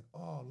he's like,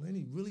 oh,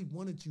 Lenny really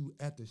wanted you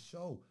at the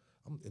show.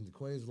 And the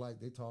Quay's like,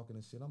 they talking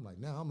and shit. I'm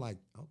like,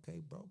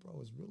 okay, bro,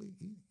 it's really,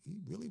 he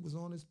really was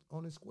on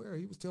his square.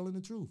 He was telling the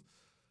truth.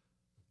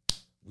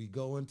 We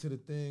go into the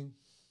thing.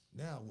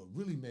 Now, what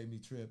really made me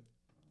trip,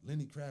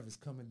 Lenny Kravitz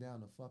coming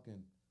down the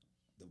fucking,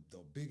 the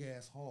big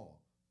ass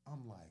hall.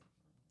 I'm like,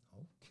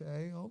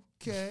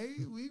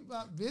 okay. We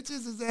about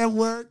bitches is at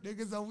work.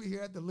 Niggas over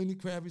here at the Lenny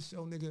Kravitz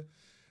show, nigga.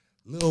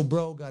 Little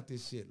bro got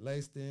this shit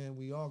laced in.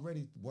 We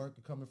already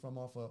coming from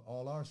off of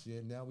all our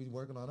shit. Now we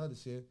working on other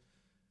shit.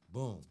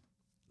 Boom.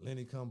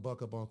 Lenny come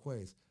buck up on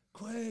Quays.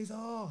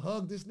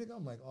 Hug this nigga.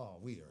 I'm like, oh,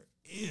 we are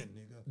in,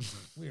 nigga.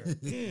 We are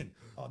in.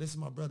 Oh, this is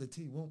my brother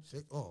T. Won't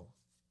shake. Oh,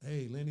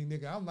 hey, Lenny,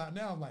 nigga. I'm like,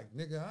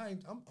 nigga,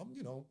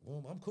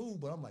 I'm cool,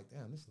 but I'm like,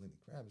 damn, this is Lenny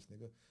Kravitz,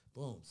 nigga.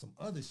 Boom, some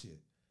other shit.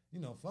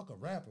 Fuck a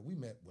rapper. We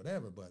met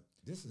whatever, but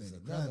this is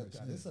another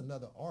guy. This is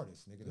another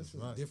artist, nigga. This is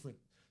a different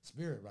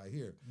spirit right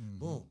here. Mm-hmm.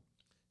 Boom.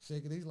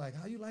 Shake it. He's like,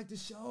 how you like the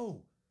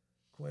show?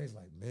 Quay's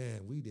like,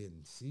 man, we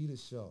didn't see the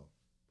show.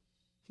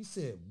 He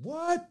said,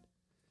 what?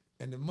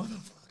 And the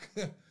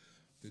motherfucker,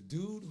 the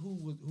dude who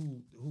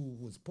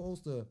was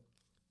supposed to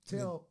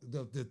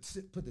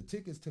put the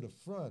tickets to the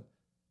front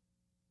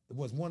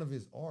was one of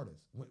his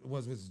artists.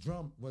 Was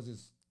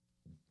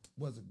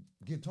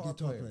a guitar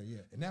player. Yeah.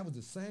 And that was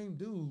the same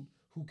dude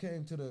who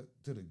came to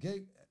the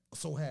gate.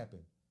 So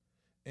happened,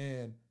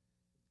 and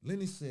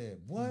Lenny said,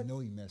 "What?"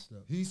 He messed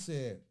up. He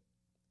said,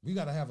 "We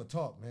got to have a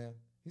talk, man."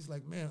 He's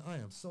like, "Man, I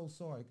am so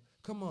sorry.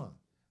 Come on."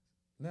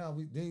 Now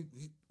we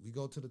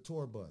go to the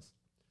tour bus.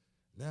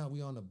 Now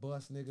we on the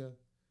bus, nigga.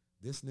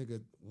 This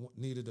nigga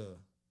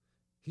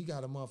he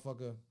got a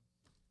motherfucker.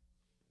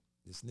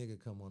 This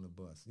nigga come on the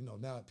bus.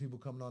 Now people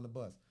coming on the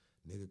bus.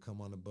 Nigga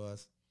come on the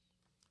bus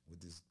with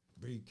this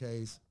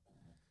briefcase.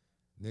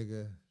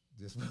 Nigga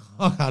just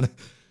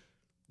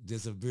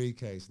Just a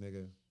briefcase,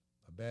 nigga.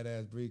 A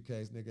badass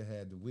briefcase, nigga,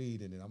 had the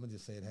weed in it. I'm gonna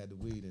just say it had the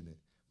weed in it,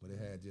 but it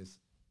had just,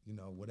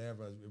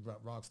 whatever,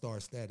 rock star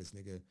status,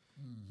 nigga.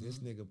 This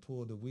nigga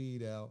pulled the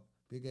weed out,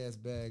 big ass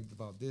bag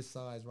about this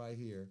size right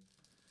here,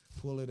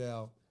 pull it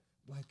out,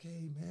 like,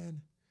 hey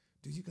man,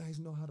 do you guys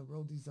know how to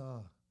roll these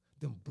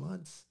them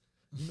blunts?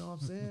 You know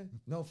what I'm saying?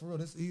 No, for real.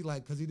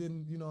 Cause he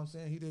didn't, you know what I'm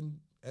saying? He didn't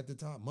at the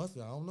time, I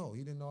don't know.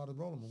 He didn't know how to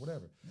roll them or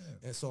whatever.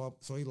 Yeah. And so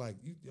he like,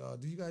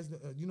 do you guys,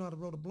 you know how to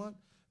roll a blunt?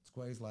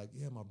 Quay's like,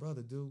 yeah, my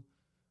brother do.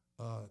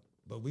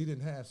 But we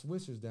didn't have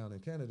swishers down in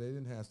Canada.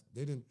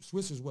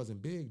 Swishers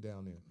wasn't big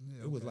down there.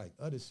 Yeah, it was like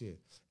other shit.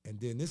 And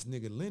then this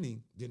nigga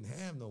Lenny didn't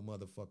have no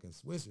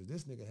motherfucking swishers.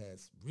 This nigga had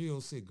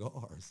real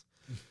cigars.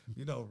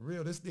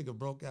 This nigga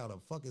broke out a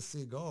fucking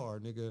cigar,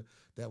 nigga,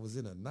 that was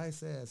in a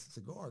nice ass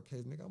cigar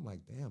case. Nigga, I'm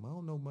like, damn, I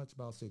don't know much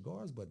about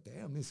cigars, but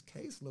damn, this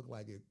case looked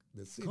like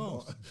the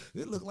cigar.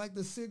 It looked like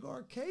the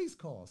cigar case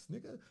cost,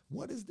 nigga.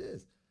 What is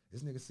this?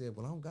 This nigga said,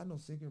 well, I don't got no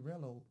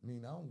cigarello.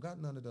 I don't got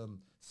none of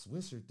them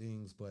Swisher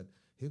things, but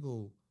here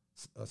go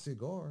a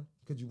cigar.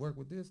 Could you work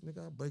with this?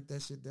 Nigga, I break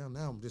that shit down.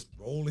 Now I'm just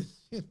rolling.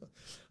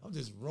 I'm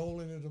just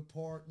rolling it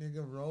apart,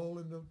 nigga,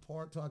 rolling it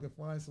apart till I can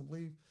find some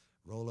leaf.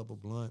 Roll up a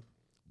blunt.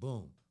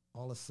 Boom.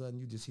 All of a sudden,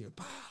 you just hear,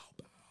 pow,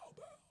 pow,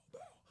 pow, pow.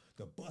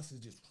 The bus is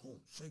just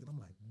shaking. I'm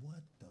like,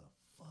 what the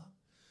fuck?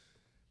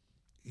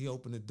 He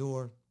opened the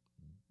door.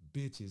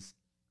 Bitches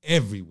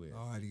everywhere.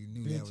 Oh, you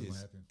knew bitches that was going to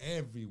happen.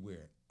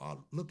 Everywhere.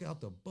 Look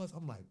out the bus.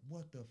 I'm like,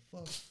 what the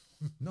fuck?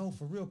 No,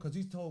 for real, because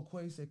he told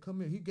Quay, he said,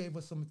 come here. He gave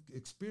us some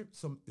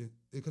experience,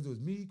 because it was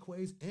me,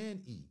 Quays,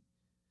 and E.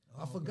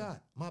 I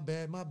forgot. My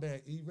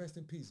bad, E. Rest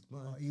in peace.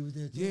 E was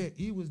there too? Yeah,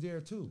 E was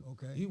there too.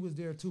 Okay. He was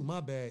there too. My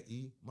bad,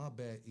 E.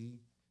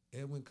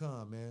 Edwin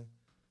Kahn, man.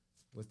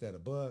 What's that, a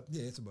bug?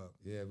 Yeah, it's a bug.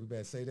 Yeah, we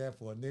better say that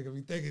for a nigga.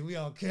 We thinking we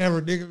on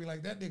camera, nigga. We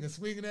like, that nigga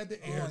swinging at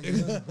the air,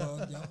 nigga. Yeah,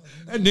 bug,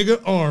 that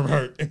nigga arm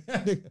hurt.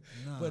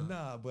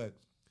 Nah. But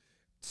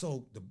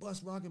so the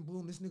bus rocking,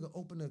 boom, this nigga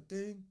opened the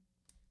thing.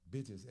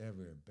 Bitches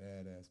everywhere,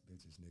 badass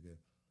bitches, nigga.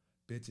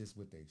 Bitches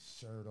with their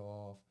shirt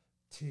off,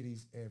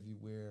 titties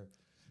everywhere.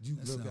 You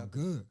that look sound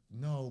good.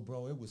 No,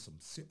 bro, it was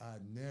I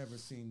never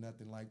seen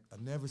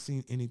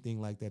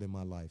anything like that in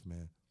my life,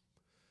 man.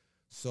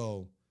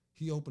 So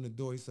he opened the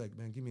door. He's like,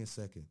 man, give me a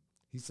second.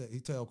 He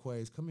tell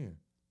Quays, come here.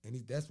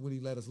 And that's when he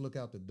let us look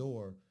out the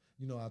door,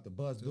 out the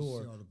bus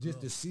door, just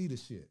to see the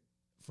shit.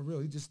 For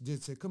real, he just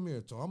said, come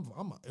here. So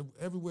I'm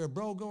everywhere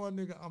bro going,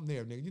 nigga, I'm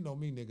there, nigga. You know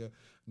me, nigga.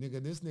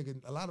 Nigga, this nigga,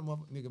 a lot of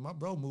my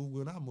bro moved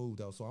when I moved,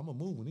 though. So I'm going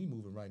to move when he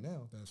moving right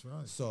now. That's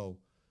right. So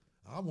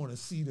I want to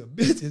see the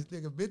bitches,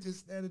 nigga. Bitches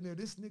standing there.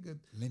 This nigga.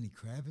 Lenny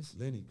Kravitz,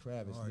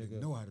 nigga.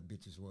 Know how the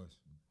bitches was.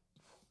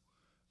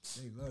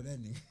 They love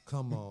that nigga.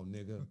 Come on,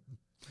 nigga.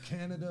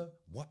 Canada,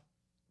 what?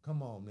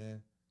 Come on,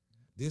 man.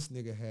 This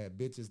nigga had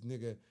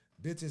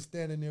bitches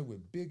standing there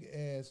with big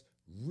ass,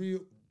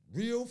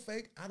 real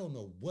fake. I don't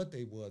know what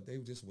they was. They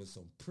just was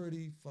some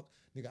pretty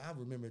nigga. I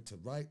remember to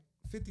write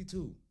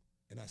 52,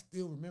 and I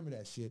still remember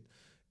that shit.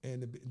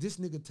 And this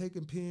nigga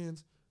taking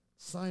pens,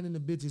 signing the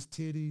bitches'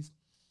 titties,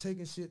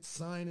 taking shit,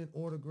 signing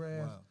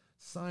autographs,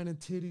 signing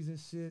titties and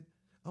shit.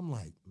 I'm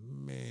like,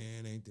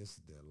 man, ain't this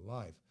their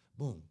life?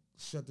 Boom,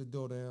 shut the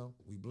door down.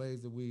 We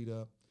blaze the weed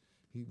up.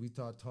 We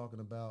start talking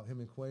about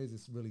him and Quays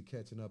is really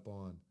catching up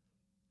on,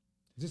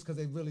 just because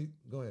they really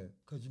go ahead.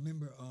 Because you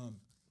remember,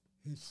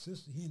 his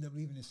sister, he ended up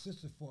leaving his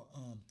sister for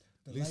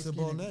the Lisa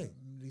Bonet.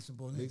 Lisa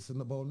Bonet. Lisa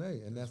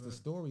Bonet. And that's the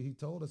story he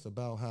told us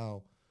about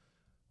how,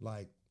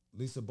 like,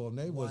 Lisa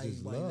Bonet was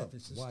his love.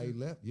 Why he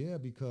left? Yeah,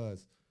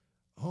 because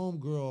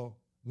homegirl,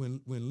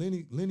 when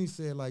Lenny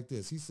said like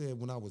this, he said,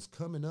 when I was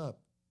coming up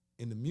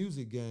in the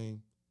music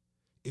game,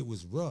 it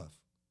was rough.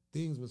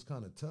 Things was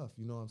kind of tough,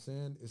 you know what I'm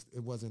saying?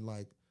 It wasn't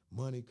like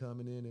money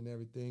coming in and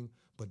everything,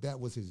 but that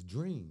was his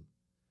dream.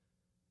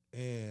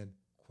 And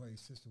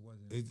Quay's sister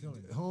wasn't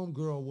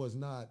homegirl was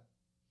not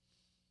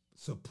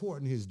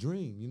supporting his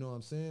dream, you know what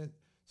I'm saying?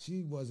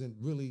 She wasn't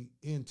really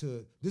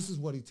into, this is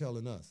what he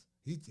telling us.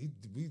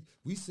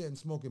 We sitting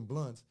smoking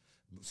blunts,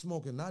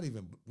 smoking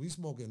we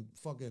smoking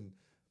fucking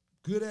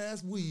good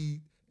ass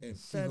weed and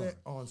fat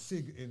on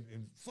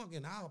and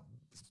fucking out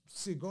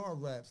cigar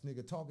wraps,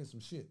 nigga, talking some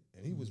shit.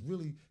 And he was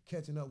really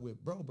catching up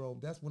with bro.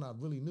 That's when I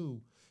really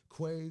knew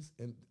Quays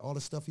and all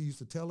the stuff he used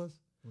to tell us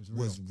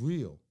was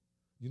real.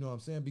 You know what I'm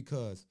saying?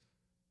 Because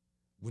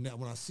when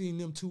I seen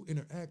them two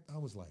interact, I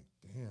was like,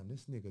 damn,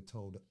 this nigga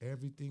told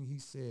everything he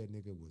said,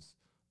 nigga, was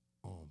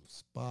on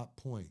spot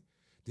point.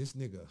 This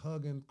nigga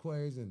hugging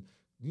Quays and,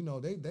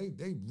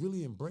 they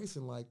really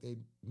embracing like they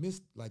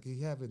missed, like he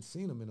haven't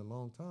seen him in a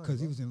long time.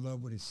 Because he was in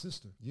love with his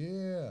sister.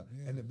 Yeah.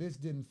 And the bitch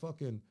didn't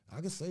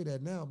I can say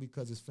that now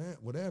because his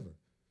whatever.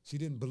 She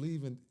didn't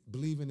believe in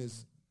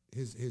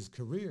his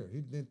career.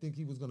 He didn't think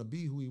he was going to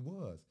be who he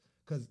was.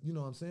 Because, you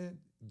know what I'm saying?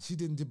 She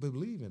didn't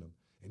believe in him.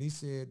 And he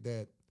said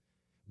that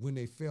when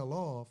they fell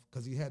off,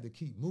 because he had to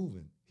keep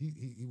moving,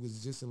 he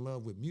was just in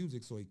love with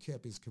music, so he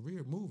kept his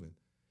career moving.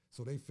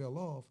 So they fell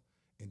off,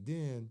 and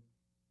then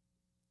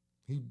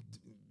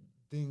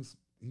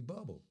he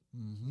bubbled.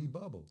 Mm-hmm. He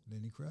bubbled.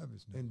 Lenny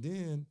Kravitz. No. And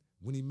then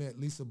when he met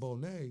Lisa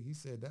Bonet, he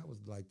said that was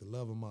like the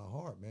love of my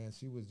heart, man.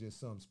 She was just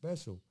something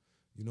special.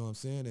 You know what I'm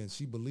saying? And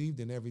she believed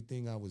in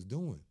everything I was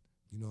doing.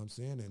 You know what I'm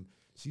saying? And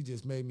she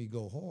just made me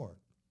go hard.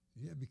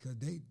 Yeah, because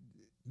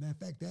matter of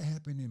fact, that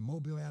happened in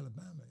Mobile,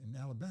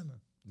 Alabama.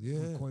 Yeah.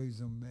 When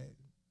Quaisum met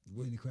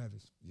Lenny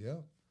Kravitz.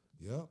 Yep.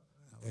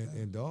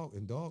 And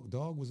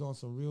Dog was on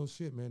some real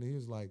shit, man. And he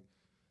was like,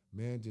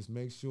 man, just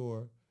make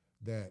sure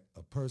that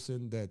a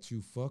person that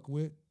you fuck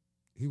with,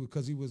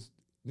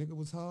 nigga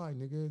was high,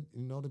 nigga,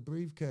 you know, the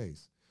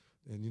briefcase.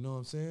 And you know what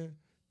I'm saying?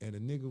 And the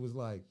nigga was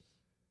like,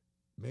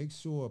 make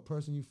sure a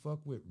person you fuck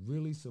with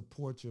really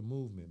support your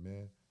movement,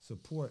 man.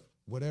 Support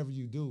whatever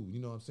you do, you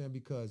know what I'm saying?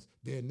 Because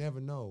they'll never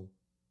know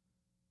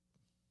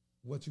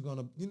what you're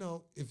gonna, you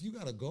know, if you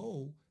got a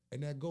goal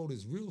and that goal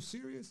is real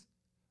serious,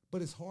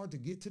 but it's hard to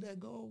get to that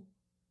goal,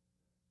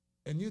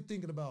 and you're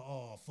thinking about,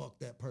 oh, fuck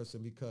that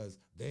person because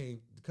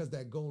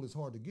that goal is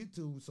hard to get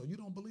to, so you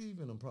don't believe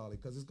in them probably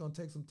because it's gonna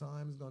take some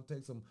time, it's gonna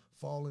take some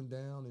falling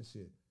down and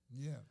shit.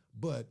 Yeah.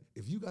 But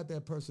if you got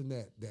that person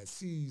that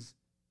sees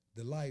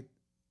the light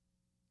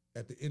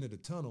at the end of the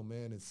tunnel,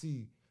 man, and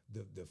see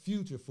the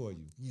future for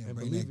you. Yeah, and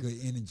bring believe that good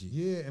energy.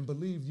 Yeah, and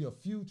believe your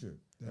future.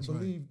 That's and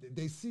believe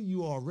they see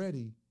you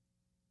already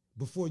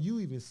before you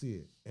even see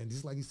it. And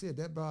just like he said,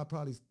 that guy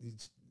probably,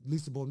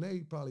 Lisa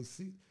Bonet probably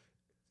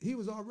he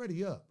was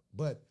already up,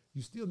 but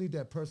you still need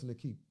that person to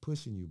keep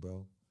pushing you,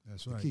 bro.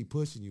 That's to right. keep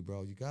pushing you,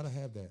 bro. You got to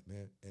have that,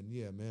 man. And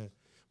yeah, man.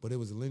 But it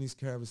was a Lenny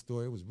Kravitz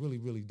story. It was really,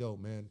 really dope,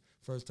 man.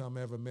 First time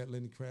I ever met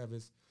Lenny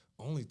Kravitz.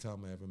 Only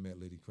time I ever met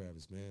Lenny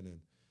Kravitz, man. And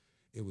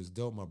it was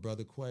dope. My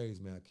brother Quays,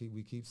 man.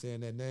 We keep saying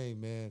that name,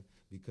 man,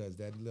 because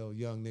that little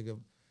young nigga,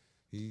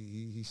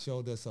 he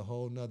showed us a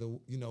whole nother,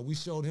 you know, we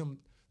showed him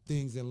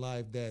things in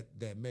life that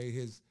made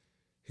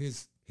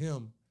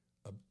him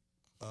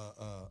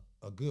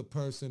a good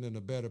person and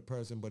a better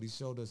person, but he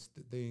showed us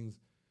things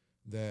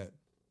that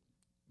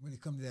when it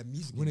comes to that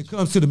music when industry. it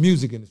comes to the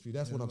music industry,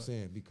 that's what I'm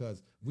saying,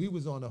 because we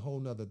was on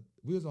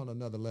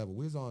another level.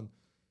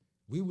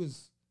 We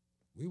was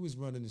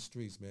running the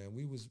streets, man.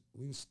 We was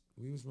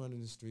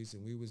running the streets,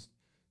 and we was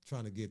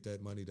trying to get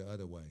that money the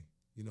other way.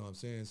 You know what I'm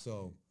saying?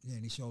 So yeah,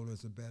 and he showed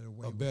us a better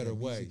way. A better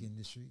way music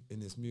industry in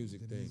this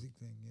music thing. Music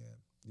thing, yeah.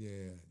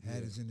 Yeah.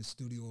 Had us in the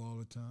studio all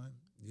the time.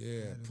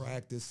 Yeah,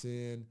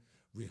 practicing,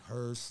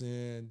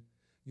 rehearsing.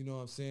 You know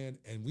what I'm saying?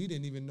 And we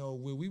didn't even know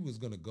where we was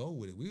gonna go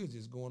with it. We was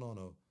just going on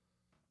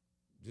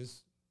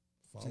just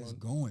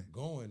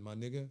going, my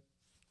nigga.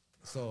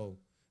 So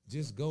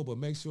just go, but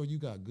make sure you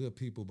got good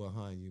people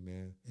behind you,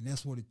 man. And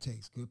that's what it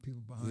takes, good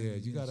people behind you. Yeah,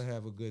 you got to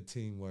have a good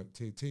teamwork.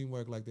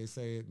 Teamwork, like they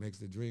say, it makes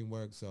the dream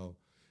work. So,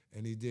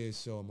 and he did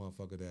show a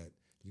motherfucker that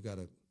you got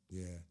to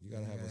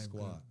have a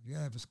squad. You got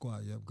to have a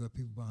squad. You have good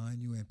people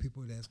behind you and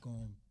people that's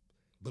going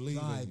to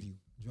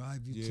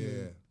drive you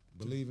to.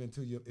 Believe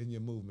in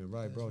your movement,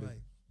 right, that's Brody? Right.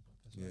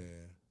 That's right.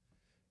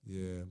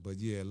 Yeah. But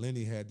yeah,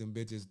 Lenny had them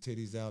bitches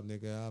titties out,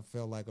 nigga. I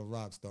felt like a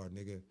rock star,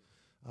 nigga.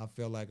 I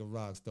felt like a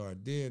rock star.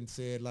 Then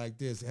said like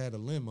this, had a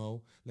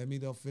limo. Let me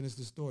finish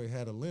the story.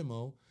 Had a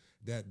limo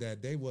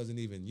that they wasn't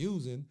even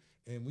using,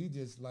 and we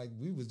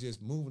was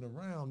just moving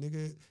around,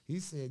 nigga. He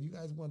said, you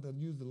guys want to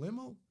use the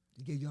limo?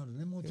 He gave y'all the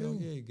limo Hell too?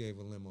 yeah, he gave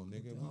a limo,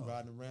 nigga. Oh. We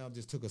riding around,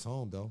 just took us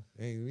home though.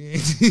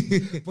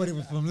 But it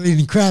was from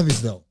Lenny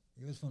Kravitz though.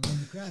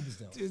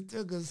 Just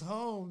took us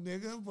home,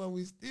 nigga. But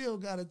we still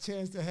got a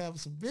chance to have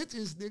some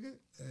bitches, nigga.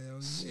 Hell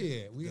yeah.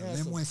 Shit, we had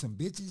some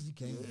bitches. You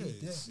can't beat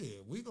that.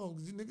 Shit, we gon'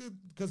 nigga.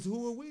 Cause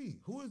who are we?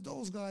 Who is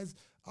those guys?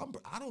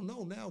 I don't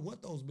know now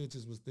what those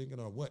bitches was thinking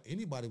or what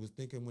anybody was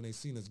thinking when they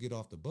seen us get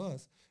off the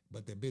bus.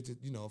 But the bitches,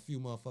 you know, a few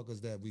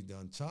motherfuckers that we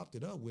done chopped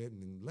it up with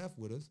and left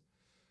with us.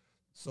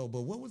 So,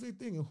 but what was they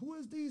thinking? Who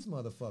is these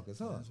motherfuckers,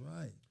 huh? That's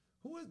right.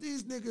 Who is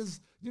these niggas?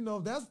 You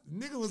know,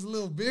 nigga was a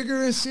little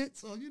bigger and shit.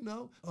 So, you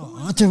know.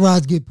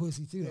 Entourage get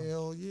pussy too.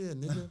 Hell yeah,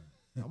 nigga.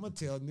 I'm going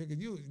to tell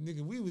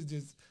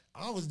nigga,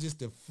 I was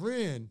just a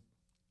friend.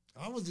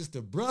 I was just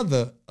a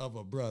brother of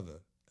a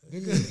brother.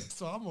 Nigga. Yeah.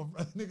 So I'm a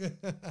nigga.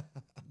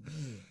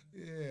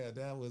 Yeah,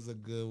 that was a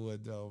good one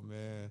though,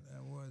 man.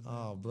 That was.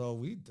 Oh, bro,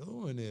 we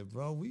doing it,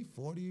 bro. We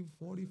 40,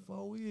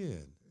 44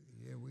 in.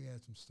 Yeah, we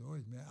had some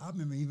stories, man. I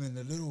remember even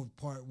the little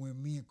part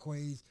when me and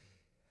Quays,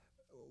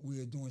 we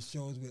were doing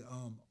shows with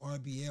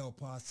RBL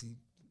Posse.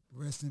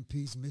 Rest in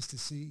peace, Mr.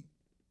 C.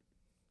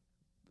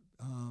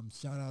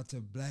 Shout out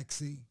to Black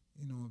C.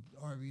 You know,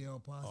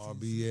 RBL Posse.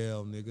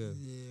 RBL, nigga.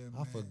 Yeah,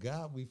 man. I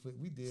forgot we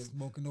did.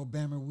 Smoking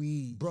Obama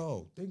weed.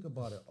 Bro, think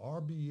about it.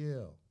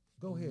 RBL.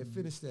 Go ahead,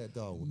 finish that,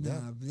 dog.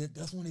 Nah,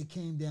 that's when they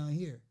came down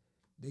here.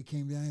 They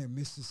came down here,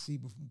 Mr. C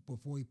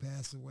before he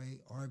passed away,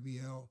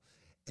 RBL,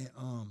 and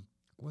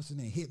what's the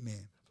name?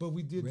 Hitman. But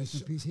we did Rest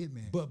in peace,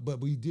 Hitman. But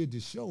we did the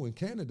show in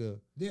Canada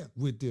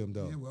with them,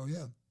 though. Yeah, well,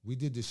 yeah. We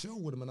did the show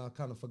with them, and I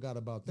kind of forgot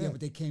about that. Yeah, but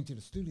they came to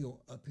the studio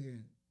up here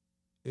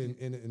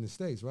in the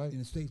States, right? In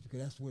the States, because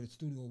that's where the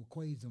studio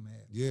Quaisum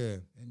had. Yeah.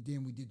 And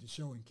then we did the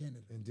show in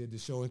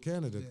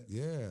Canada.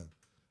 Yeah.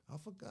 I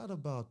forgot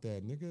about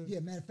that, nigga. Yeah,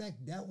 matter of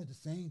fact, that was the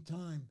same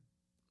time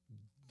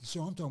the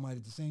show I'm talking about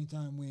at the same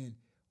time when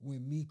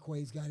me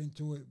Quays got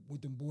into it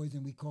with them boys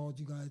and we called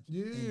you guys.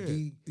 Yeah, and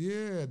D,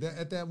 yeah.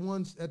 At that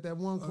one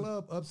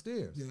club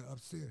upstairs. yeah,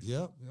 upstairs.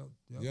 Yep.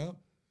 Yep.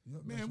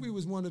 Man, we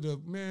was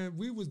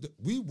the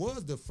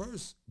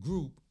first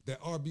group that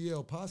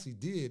RBL Posse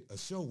did a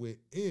show with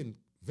in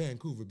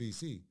Vancouver,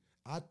 BC.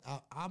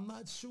 I'm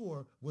not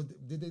sure.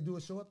 Did they do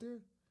a show up there?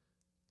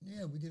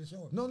 Yeah, we did a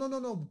show.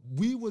 No.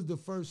 We was the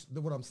first.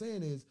 What I'm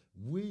saying is,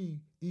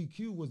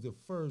 EQ was the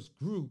first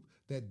group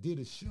that did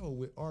a show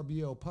with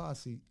RBL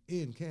Posse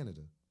in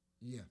Canada.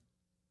 Yeah.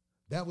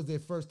 That was their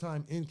first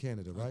time in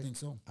Canada, right? I think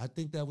so. I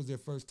think that was their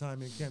first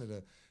time in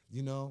Canada.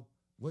 You know,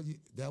 I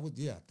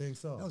think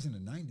so. That was in the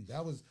 90s.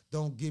 That was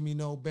Don't Give Me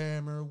No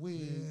Bammer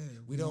Weed. Yeah,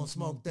 we don't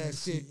smoke that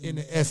shit in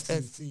the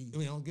SSC.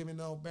 We don't give me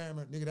no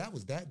Bammer. Nigga, that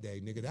was that day,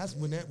 nigga. That's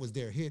when that was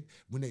their hit.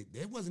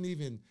 It wasn't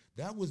even,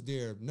 that was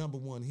their number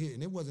one hit.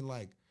 And it wasn't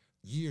like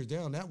years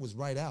down. That was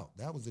right out.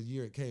 That was the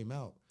year it came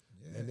out.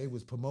 Yeah. And they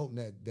was promoting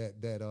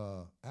that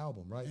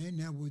album, right? And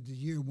that was the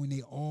year when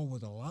they all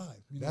was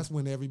alive. That's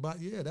when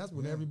everybody,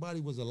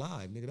 everybody was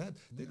alive, nigga.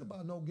 Think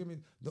about don't give me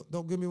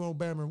no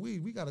Bammer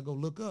Weed. We got to go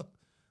look up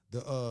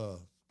the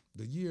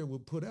year we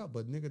put out,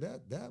 but nigga,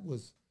 that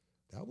was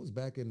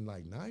back in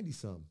like 90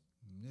 something.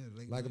 Yeah,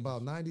 like 90s.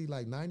 About 90,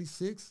 like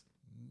 96,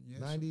 yes.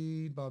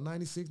 90, about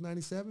 96,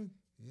 97.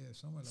 Yeah,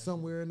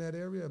 somewhere in that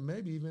area,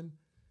 maybe even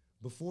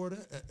before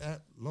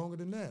that, longer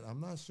than that.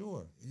 I'm not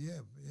sure. Yeah,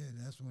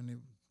 that's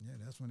when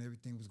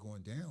everything was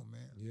going down,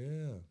 man.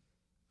 Yeah.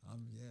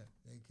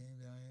 They came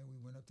down here. We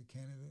went up to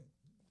Canada.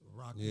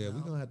 Yeah,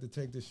 we're gonna have to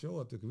take the show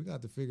up to. We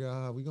got to figure out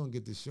how we're gonna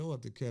get the show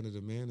up to Canada,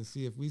 man, and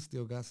see if we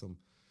still got some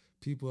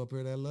people up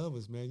here that love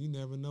us, man. You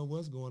never know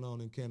what's going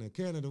on in Canada.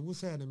 Canada,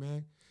 what's happening,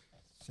 man?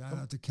 Shout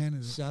out to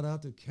Canada. Shout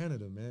out to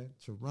Canada, man.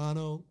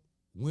 Toronto,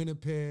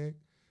 Winnipeg,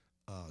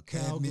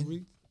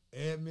 Calgary,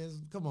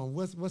 Edmonton. Come on,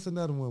 what's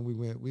another one we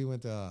went? We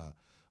went to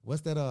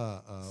what's that?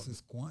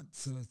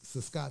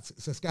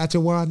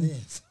 Saskatchewan.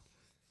 Yes.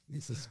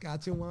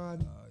 Saskatchewan,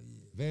 yeah.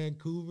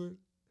 Vancouver,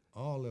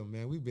 all of them,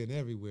 man. We've been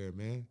everywhere,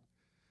 man.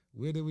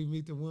 Where did we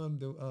meet the one?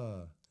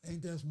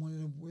 Ain't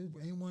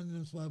one of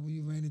them spots where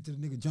you ran into the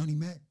nigga Johnny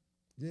Mac?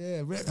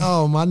 Yeah,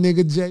 oh, my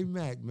nigga J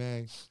Mac,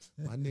 man.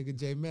 My nigga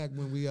J Mac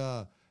when we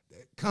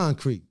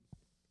Concrete.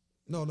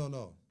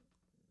 No.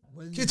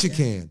 Kitchen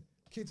Can.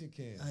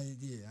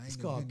 It's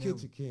called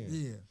Kitchen Can.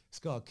 Yeah. It's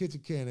called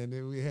Kitchen Can, and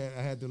then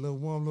I had the little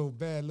warm, little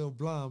bad, little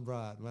blonde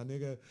bride, my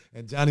nigga,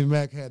 and Johnny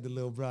Mac had the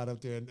little bride up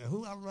there. And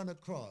who I run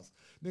across?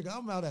 Nigga,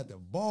 I'm out at the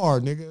bar,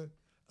 nigga.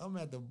 I'm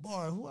at the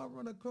bar. Who I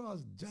run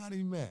across?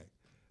 Johnny Mac.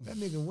 That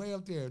nigga way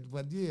up there.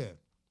 But yeah,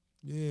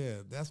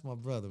 that's my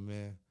brother,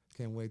 man.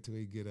 Can't wait till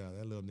he get out.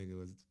 That little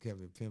nigga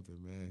kept it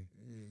pimping, man.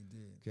 Yeah, he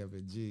did. Kept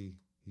it G.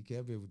 He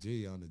kept it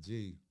G on the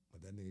G,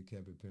 but that nigga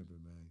kept it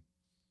pimping, man.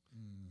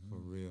 Mm-hmm. For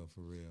real.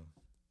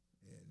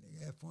 Yeah, nigga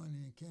had fun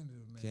in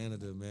Canada, man.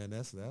 Canada, man.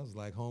 That was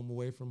like home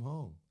away from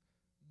home.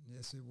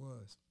 Yes, it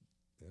was.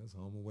 That was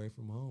home away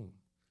from home.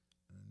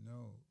 I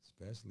know.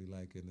 Especially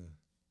like in the,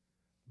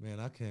 man,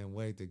 I can't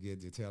wait to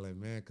get to tell it,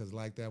 man, because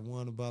like that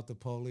one about the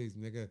police,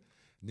 nigga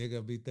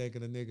be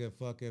thinking a nigga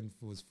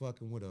was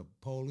fucking with a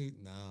police.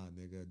 Nah,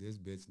 nigga, this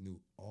bitch knew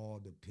all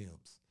the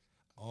pimps,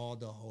 all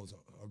the hoes,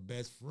 her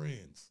best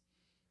friends.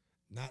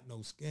 Not no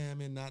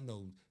scamming, not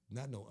no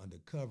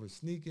undercover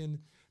sneaking.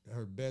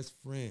 Her best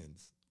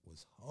friends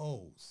was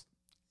hoes.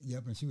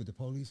 Yep, and she was the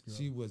police girl.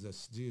 She was a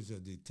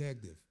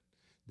detective.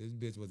 This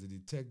bitch was a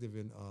detective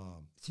in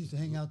she used to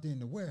hang out there in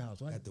the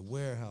warehouse, right? At the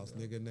warehouse,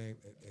 nigga, named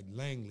at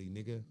Langley,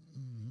 nigga.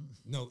 Mm-hmm.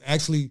 No,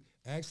 actually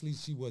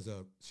she was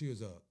a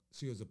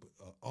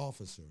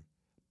officer,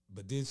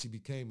 but then she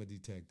became a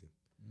detective.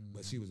 Mm-hmm.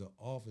 But she was an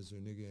officer,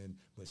 nigga,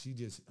 but she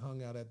just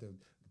hung out at the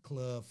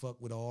club, fuck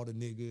with all the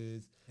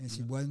niggas. And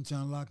she wasn't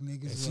trying to lock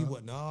niggas and she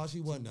wasn't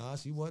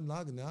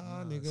locking.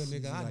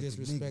 Nigga, I like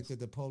disrespected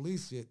the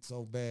police shit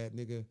so bad,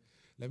 nigga.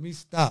 Let me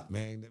stop,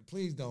 man.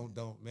 Please don't,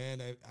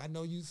 man. I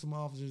know you some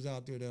officers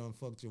out there that done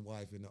fucked your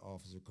wife in the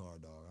officer car,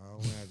 dog. I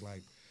don't act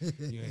like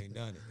you ain't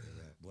done it,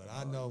 nigga. But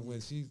I know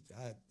when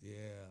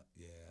yeah.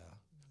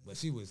 But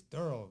she was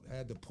thorough.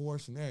 Had the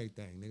Porsche and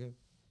everything, nigga.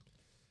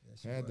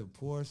 Yeah, had the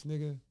Porsche,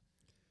 nigga.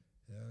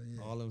 Hell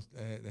yeah. All them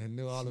and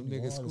knew all them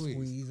niggas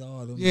squeeze.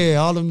 All them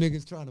all them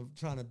niggas trying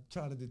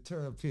to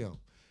deter a pimp.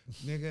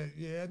 Nigga,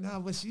 yeah,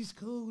 but she's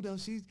cool though.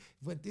 She's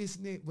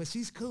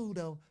cool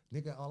though.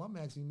 Nigga, all I'm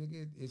asking,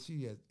 nigga, is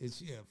she a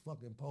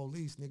fucking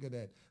police,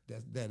 nigga,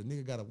 that a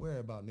nigga gotta worry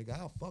about, nigga.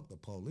 I'll fuck the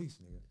police,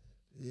 nigga.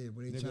 Yeah,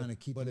 but they nigga, trying to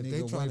keep but the if nigga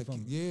they away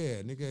from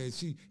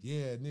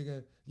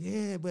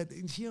but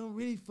she don't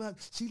really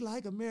fuck. She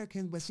like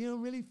Americans, but she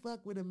don't really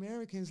fuck with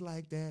Americans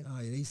like that.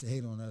 Oh, yeah, they used to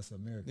hate on us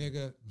Americans.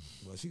 Nigga,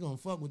 well, she gonna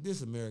fuck with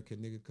this American,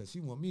 nigga, because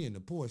she want me in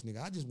the Porsche,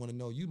 nigga. I just want to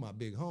know you my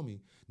big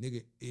homie,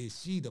 nigga,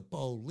 is she the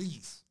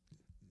police?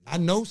 I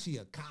know she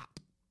a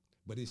cop,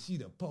 but is she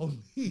the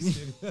police,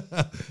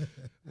 nigga?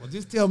 Well,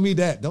 just tell me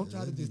that. Don't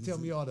try to just tell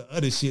me all the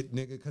other shit,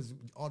 nigga, because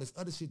all this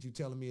other shit you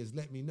telling me is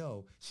let me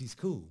know she's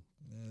cool.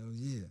 Hell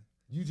yeah.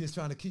 You just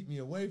trying to keep me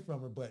away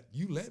from her, but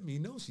you let me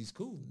know she's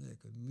cool. Yeah,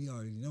 because we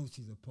already know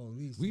she's a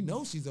police. We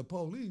know she's a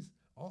police.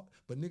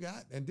 But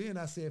nigga, and then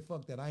I said,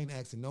 fuck that. I ain't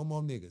asking no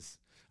more niggas.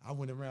 I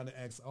went around and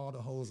asked all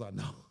the hoes I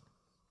know.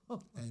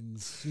 And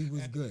she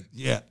was good.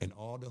 Yeah, and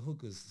all the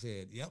hookers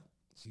said, yep,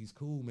 she's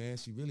cool, man.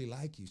 She really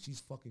like you. She's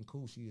fucking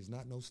cool. She is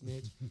not no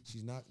snitch.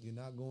 You're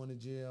not going to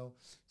jail.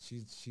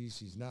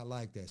 She's not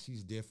like that.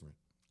 She's different.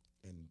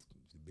 And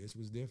the bitch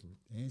was different.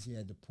 And she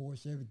had the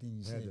Porsche, everything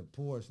you said. Had the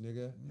Porsche,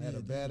 nigga. Yeah, Had a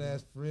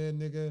badass friend,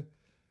 nigga.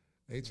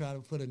 They tried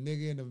to put a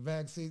nigga in the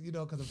backseat, you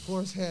know, because the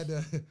Porsche had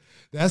the,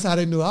 that's how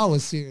they knew I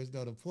was serious,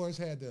 though. The Porsche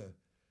had the,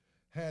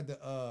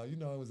 you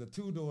know, it was a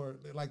two-door,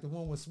 like the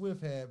one with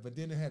Swift had, but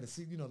then it had a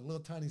seat, you know, the little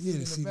tiny seat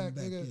in the back,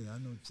 nigga. Yeah, I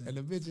know what you're saying. And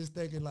the bitch is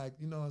thinking like,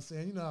 you know what I'm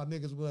saying? You know how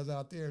niggas was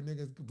out there,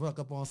 niggas broke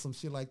up on some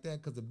shit like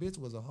that because the bitch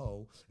was a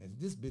hoe and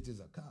this bitch is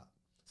a cop.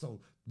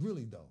 So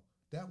really, though,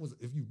 that was,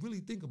 if you really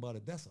think about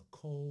it, that's a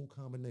cold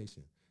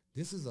combination.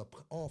 This is a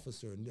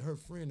officer and her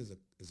friend is a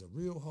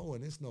real hoe,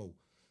 and it's no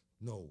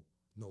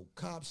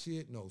cop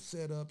shit, no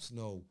setups,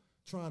 no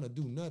trying to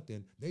do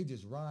nothing. They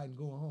just ride and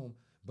going home.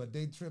 But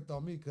they tripped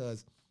on me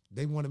because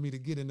they wanted me to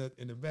get in the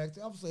back.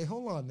 I was say,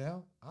 hold on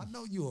now. I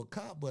know you're a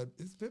cop, but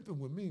it's pimping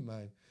with me,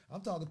 man.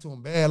 I'm talking to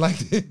him bad like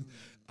this.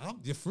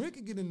 Your friend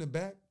can get in the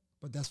back.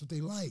 But that's what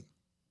they like.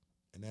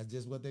 And that's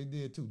just what they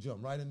did too.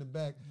 Jump right in the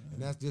back.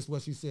 And that's just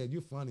what she said.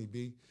 You're funny,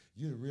 B.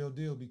 You're the real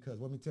deal because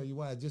let me tell you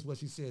why. It's just what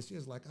she said. She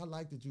was like, I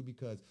liked you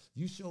because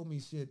you showed me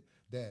shit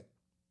that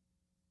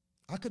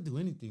I could do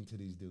anything to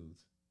these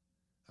dudes.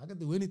 I could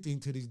do anything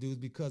to these dudes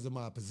because of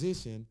my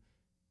position,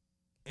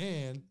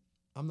 and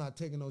I'm not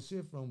taking no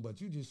shit from them, but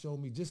you just showed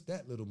me just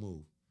that little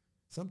move.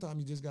 Sometimes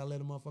you just got to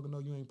let a motherfucker know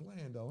you ain't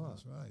playing, though, huh?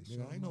 That's right.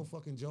 Nigga, I ain't no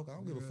fucking joke. I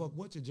don't give a fuck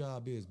what your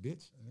job is,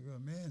 bitch. Nigga,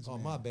 man's Oh,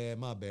 man.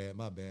 my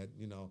bad.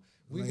 You know,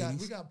 we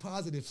got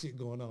positive shit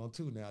going on,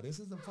 too, now. This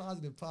is a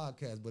positive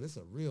podcast, but it's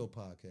a real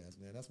podcast,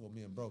 man. That's what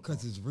me and bro call.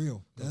 Because it's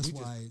real. That's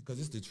why. Because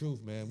it's the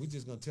truth, man. We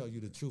just going to tell you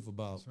the truth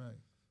about That's right.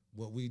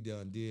 what we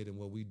did and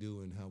what we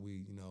do and how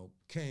we, you know,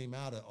 came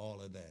out of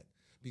all of that.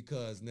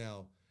 Because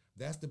now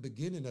that's the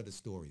beginning of the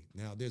story.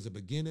 Now there's a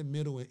beginning,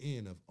 middle, and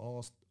end of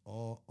all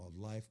of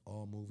life,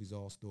 all movies,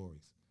 all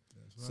stories.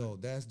 That's right. So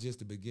that's just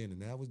the beginning.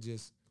 That was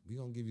just, we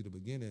gonna give you the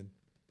beginning.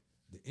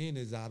 The end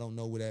is I don't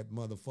know where that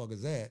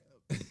motherfucker's at.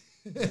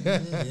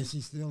 Is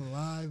she still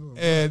alive? Or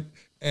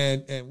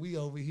and we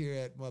over here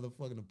at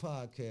motherfucking the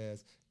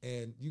podcast.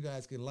 And you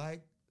guys can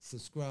like,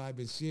 subscribe,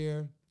 and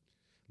share.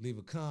 Leave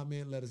a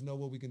comment. Let us know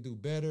what we can do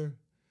better.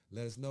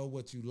 Let us know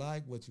what you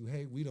like, what you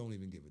hate. We don't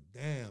even give a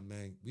damn,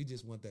 man. We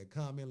just want that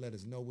comment. Let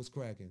us know what's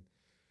cracking.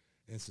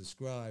 And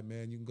subscribe,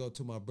 man. You can go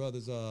to my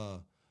brother's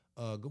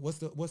what's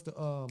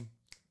the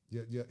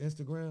your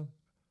Instagram?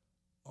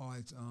 Oh,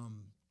 it's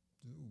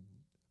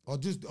Or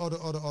just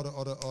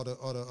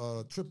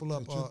the triple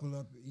up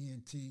tripleup.ent.com.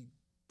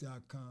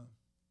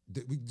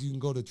 You can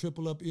go to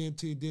Triple Up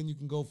ENT, then you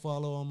can go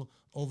follow them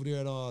over there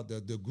at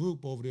the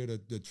group over there,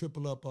 the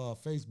Triple Up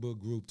Facebook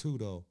group too,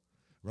 though,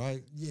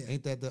 right? Yeah.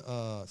 Ain't that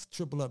the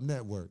Triple Up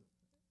Network?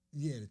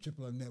 Yeah, the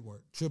Triple Up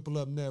Network. Triple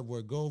Up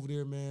Network. Go over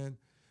there, man.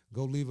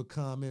 Go leave a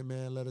comment,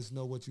 man. Let us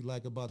know what you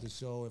like about the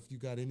show. If you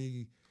got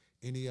any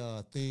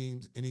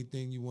themes,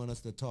 anything you want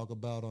us to talk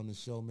about on the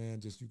show, man,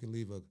 just you can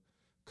leave a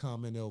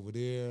comment over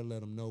there. Let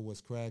them know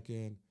what's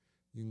cracking.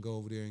 You can go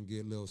over there and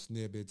get little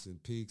snippets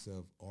and peeks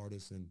of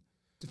artists and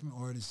different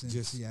artists in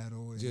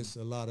Seattle. And just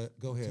a lot of,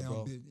 go ahead,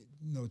 bro.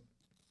 You know,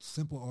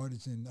 simple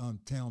artists in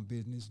town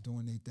business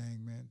doing their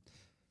thing, man.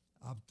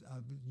 I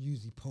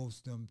usually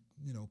post them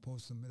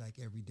like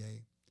every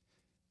day.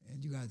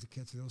 And you guys will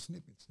catch those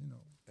snippets, you know.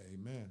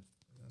 Amen.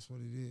 That's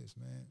what it is,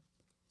 man.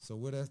 So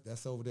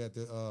that's over there at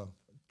the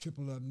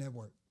Triple Up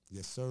Network.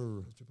 Yes,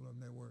 sir. The Triple Up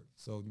Network.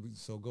 So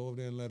go over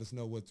there and let us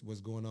know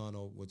what's going on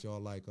or what y'all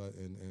like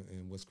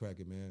and what's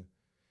cracking, man.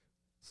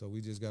 So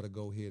we just got to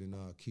go ahead and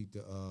keep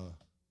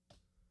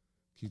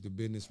the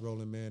business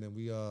rolling, man. And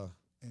we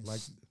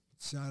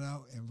shout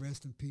out and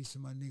rest in peace to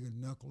my nigga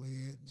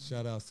Knucklehead.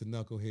 Shout outs to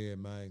Knucklehead,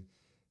 man.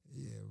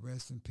 Yeah,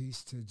 rest in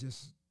peace to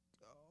just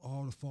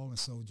all the fallen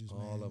soldiers,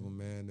 man. All of them,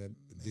 man. That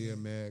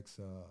DMX,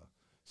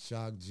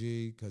 Shock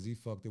G, because he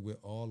fucked it with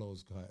all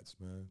those cats,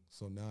 man.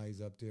 So now he's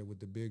up there with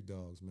the big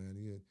dogs, man.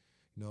 He, you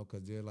know,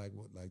 because they're like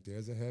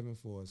there's a heaven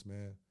for us,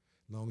 man.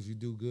 As long as you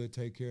do good,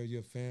 take care of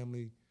your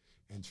family,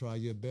 and try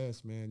your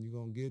best, man, you're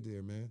going to get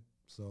there, man.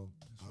 So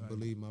I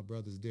believe my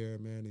brother's there,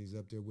 man. He's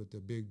up there with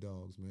the big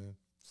dogs, man.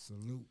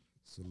 Salute.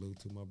 Salute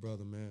to my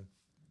brother, man.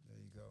 There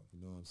you go.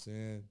 You know what I'm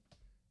saying?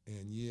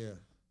 And, yeah,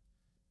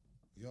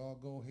 y'all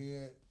go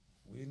ahead.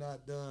 We're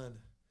not done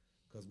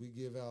because we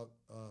give out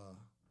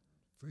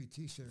free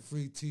T-shirts.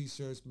 Free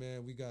T-shirts,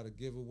 man. We got a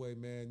giveaway,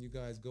 man. You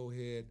guys go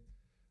ahead.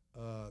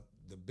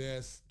 The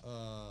best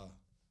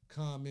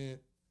comment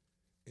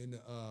in the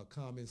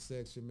comment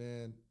section,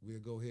 man. We'll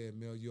go ahead and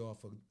mail you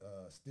off a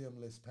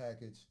stimulus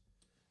package.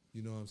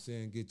 You know what I'm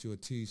saying? Get you a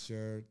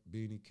T-shirt,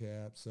 beanie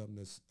cap, something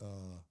that's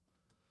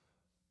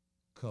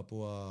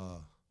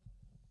couple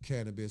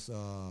cannabis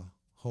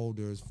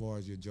holders as far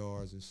as your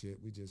jars and shit.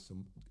 We just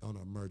on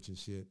our merch and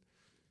shit.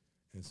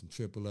 and some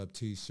Triple Up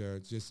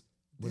T-shirts. Just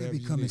They'll whatever be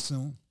you coming need.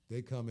 soon.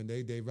 They coming.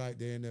 They right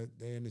there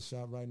in the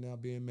shop right now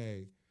being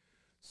made.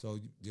 So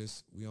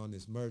just we on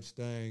this merch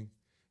thing.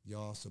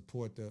 Y'all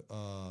support the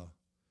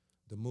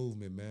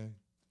movement, man.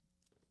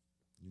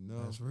 You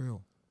know That's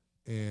real.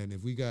 And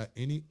if we got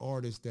any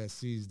artist that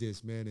sees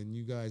this, man, and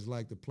you guys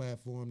like the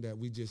platform that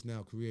we just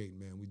now create,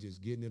 man, we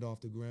just getting it off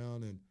the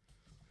ground, and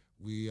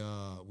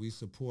we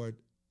support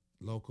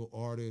local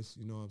artists,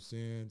 you know what I'm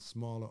saying,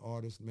 smaller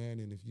artists, man.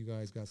 And if you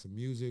guys got some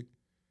music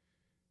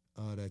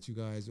that you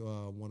guys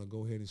want to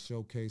go ahead and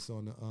showcase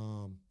on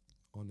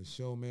the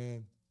show,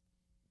 man,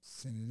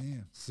 Send it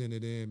in. send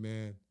it in,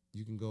 man.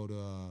 You can go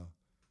to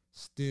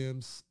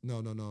Stems.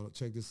 No.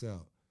 Check this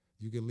out.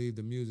 You can leave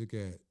the music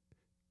at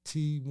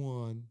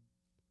T1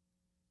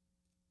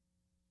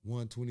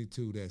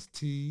 122. That's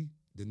T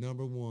the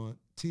number 1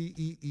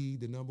 TEE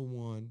the number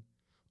 1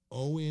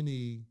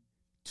 ONE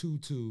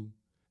 22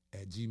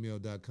 at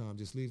gmail.com.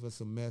 Just leave us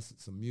some message,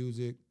 some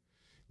music.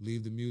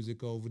 Leave the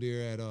music over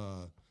there at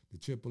the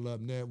Triple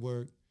Up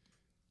Network.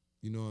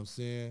 You know what I'm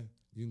saying?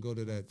 You can go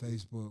to that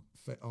Facebook.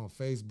 On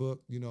Facebook.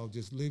 You know,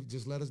 just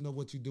let us know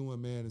what you're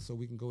doing, man, and so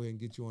we can go ahead and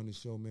get you on the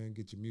show, man.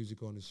 Get your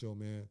music on the show,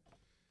 man.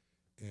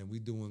 And we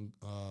doing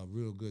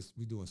real good.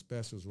 We doing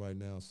specials right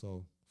now,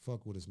 so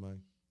fuck with us,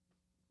 man.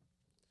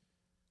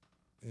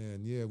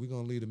 And yeah, we're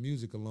gonna leave the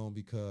music alone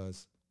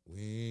because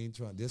we ain't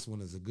trying. This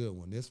one is a good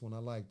one. This one I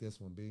like. This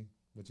one, B.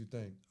 What you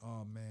think?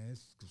 Oh man,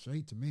 it's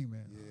straight to me,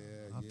 man.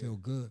 Yeah, I feel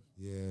good.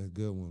 Yeah,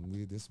 good one.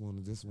 This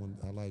one.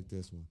 I like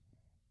this one.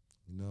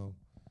 You know.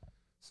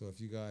 So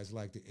if you guys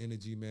like the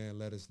energy, man,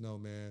 let us know,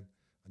 man.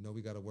 I know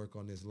we got to work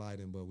on this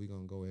lighting, but we're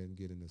gonna go ahead and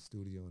get in the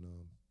studio and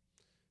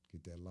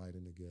get that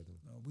lighting together.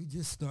 No, we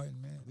just starting,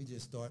 man. We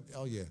just start.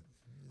 Oh yeah.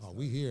 Oh,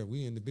 we here.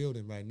 We in the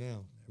building right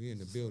now. We in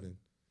the building.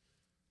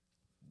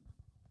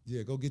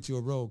 Yeah, go get you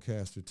a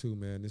Rodecaster too,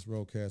 man. This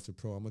Rodecaster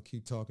Pro. I'm gonna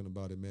keep talking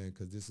about it, man,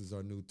 because this is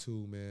our new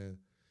tool, man.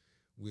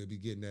 We'll be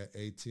getting that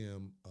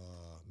ATEM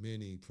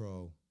Mini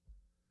Pro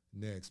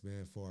next,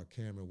 man, for our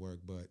camera work.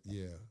 But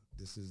yeah,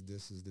 this is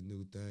the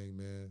new thing,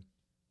 man.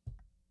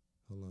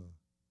 Hold on,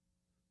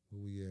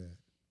 where we at?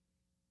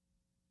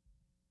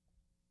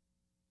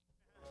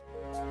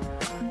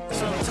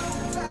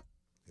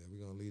 Yeah,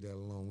 we're gonna leave that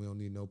alone. We don't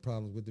need no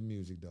problems with the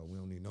music, though. We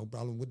don't need no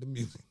problem with the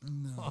music.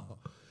 No.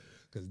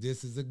 Because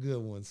this is a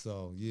good one.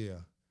 So, yeah,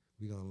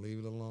 we're going to leave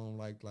it alone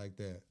like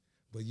that.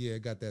 But, yeah,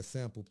 it got that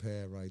sample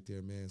pad right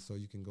there, man, so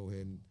you can go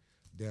ahead and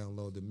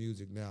download the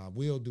music. Now, I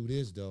will do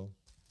this, though.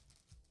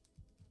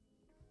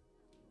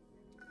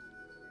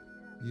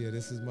 Yeah,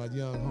 this is my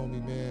young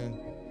homie, man,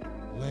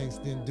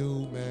 Langston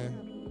dude,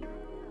 man.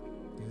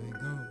 There you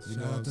go. You Shout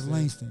know what out I'm to saying?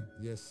 Langston.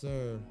 Yes,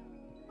 sir.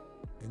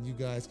 And you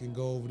guys can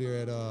go over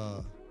there at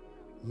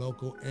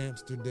Local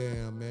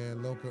Amsterdam,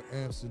 man. Local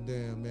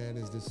Amsterdam, man,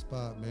 is the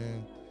spot,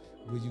 man,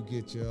 where you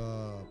get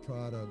your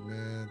product,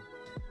 man.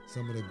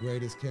 Some of the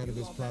greatest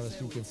cannabis products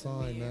you can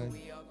find, man.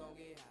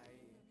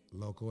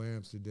 Local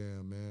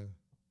Amsterdam, man.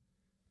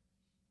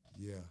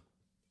 Yeah.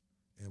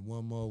 And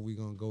one more, we're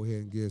going to go ahead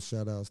and give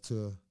shout-outs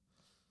to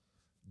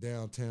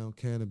Downtown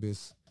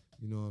Cannabis.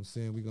 You know what I'm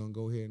saying? We're going to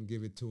go ahead and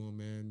give it to them,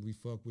 man. We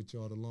fuck with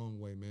y'all the long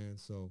way, man.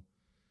 So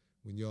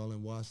when y'all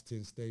in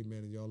Washington State, man,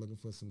 and y'all looking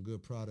for some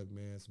good product,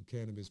 man, some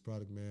cannabis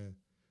product, man,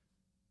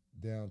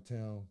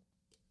 Downtown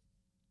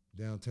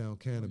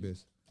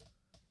Cannabis.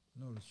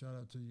 No, the shout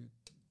out to you,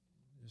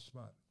 your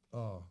spot.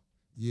 Oh,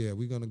 yeah,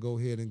 we're going to go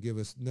ahead and give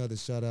us another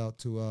shout out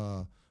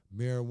to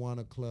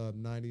Marijuana Club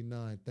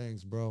 99.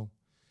 Thanks, bro.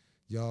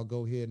 Y'all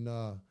go ahead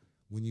and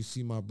when you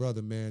see my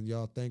brother, man,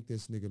 y'all thank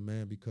this nigga,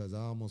 man, because I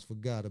almost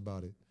forgot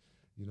about it.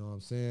 You know what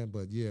I'm saying?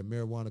 But yeah,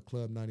 Marijuana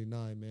Club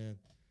 99, man.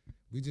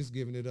 We just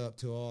giving it up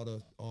to all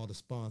the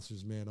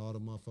sponsors, man, all the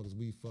motherfuckers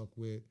we fuck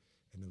with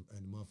and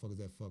the motherfuckers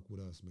that fuck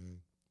with us, man.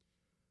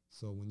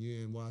 So when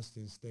you're in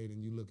Washington State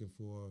and you looking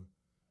for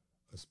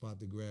a spot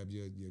to grab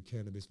your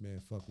cannabis,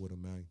 man, fuck with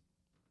them, man.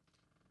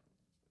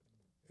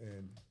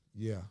 And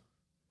yeah.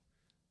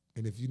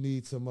 And if you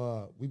need some,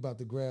 we about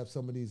to grab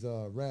some of these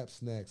wrap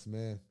snacks,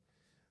 man.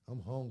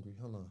 I'm hungry.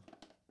 Hold on.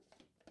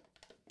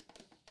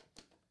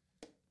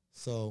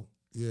 So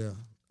yeah,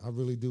 I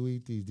really do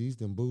eat these. These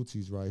them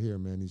bootsies right here,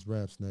 man. These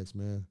wrap snacks,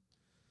 man.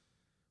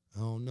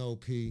 I don't know,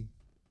 P.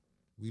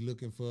 We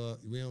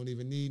don't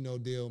even need no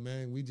deal,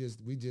 man. We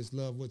just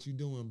love what you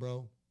doing,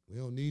 bro. We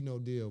don't need no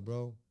deal,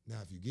 bro.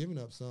 Now, if you giving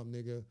up something,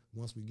 nigga,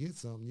 once we get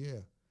something,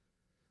 yeah.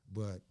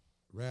 But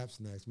rap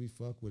snacks, we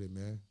fuck with it,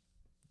 man.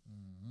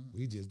 Mm-hmm.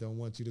 We just don't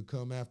want you to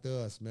come after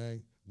us,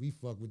 man. We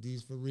fuck with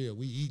these for real.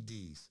 We eat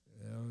these.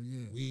 Hell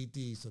yeah. We eat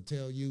these. So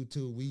tell you,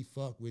 too, we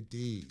fuck with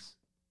these.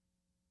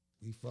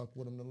 We fuck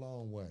with them the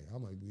long way.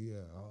 I'm going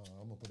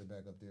to put it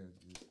back up there.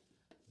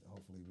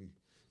 Hopefully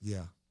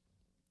yeah.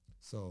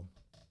 So.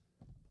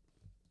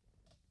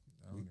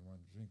 I don't even want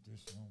to drink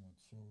this. I don't want to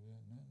show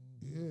that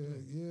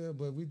nothing. Yeah,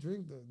 but we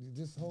drink you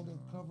just hold it,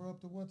 cover up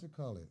the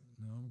whatchamacallit.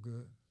 No, I'm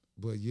good.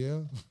 But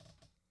yeah.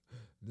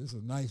 This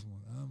is a nice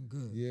one. I'm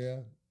good.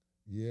 Yeah,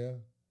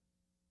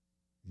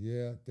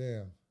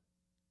 damn.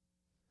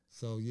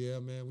 So yeah,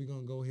 man, we're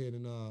gonna go ahead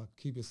and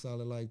keep it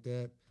solid like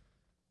that.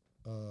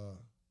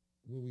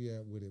 Where we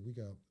at with it? We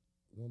got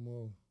one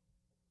more.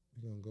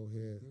 We're gonna go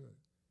ahead. Good.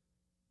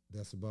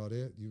 That's about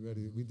it. You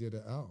ready? We did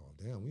an hour.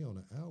 Damn, we on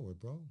an hour,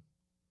 bro.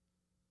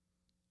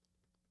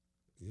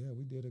 Yeah,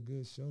 we did a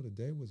good show.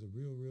 Today was a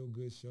real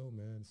good show,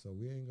 man. So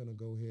we ain't gonna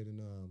go ahead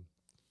and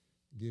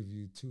give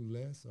you too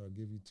less or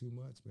give you too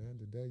much, man.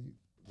 Today,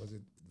 was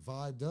it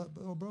vibed up,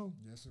 bro?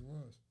 Yes, it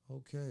was.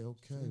 Okay.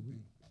 Should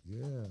be.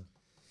 Yeah.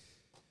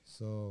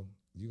 So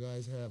you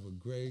guys have a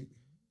great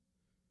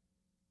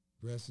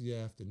rest of your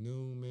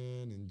afternoon,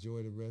 man.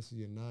 Enjoy the rest of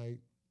your night,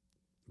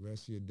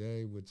 rest of your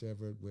day,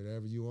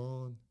 whatever you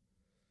on.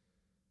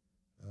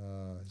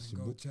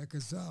 Go check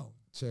us out.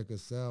 Check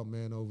us out,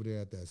 man, over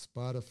there at that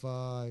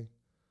Spotify,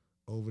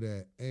 over there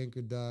at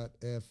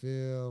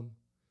Anchor.fm.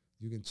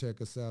 You can check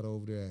us out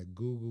over there at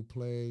Google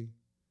Play,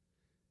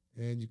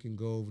 and you can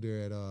go over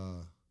there at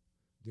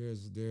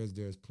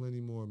there's plenty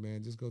more,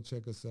 man. Just go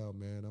check us out,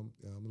 man. I'm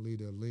gonna leave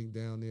the link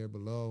down there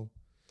below.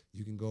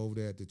 You can go over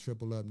there at the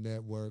Triple Up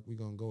Network. We're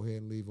gonna go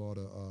ahead and leave all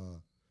the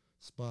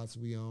spots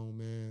we own,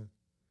 man.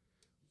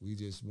 We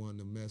just wanted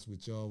to mess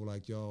with y'all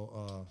like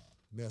y'all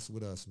mess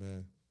with us,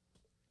 man.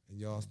 And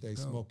y'all stay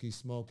smoky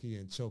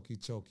and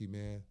choky,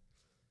 man.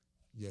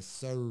 Yes,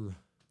 sir.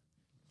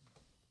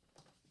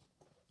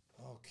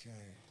 Okay.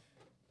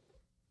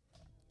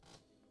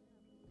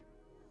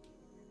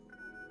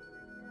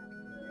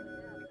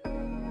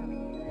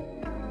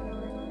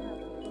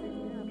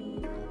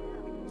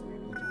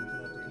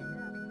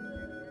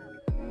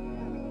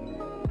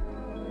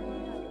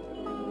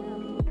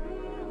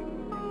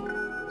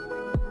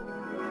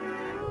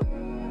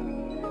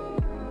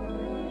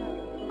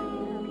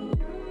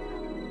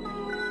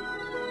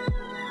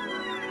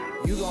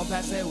 You gon'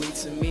 pass that weed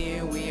to me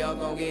and we all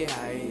gon' get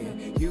high,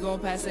 yeah. You gon'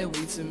 pass that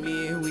weed to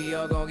me and we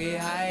all gon' get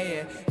high,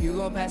 yeah. You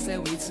gon' pass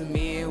that weed to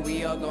me and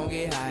we all gon'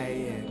 get high,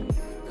 yeah.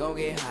 Gon'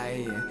 get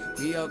high, yeah.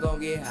 We all gon'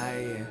 get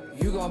high, yeah.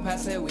 You gon'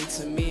 pass that weed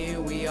to me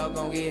and we all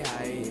gon' get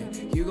high, yeah.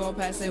 You gon'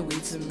 pass that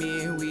weed to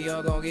me and we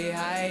all gon' get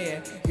high,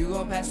 yeah. You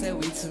gon' pass that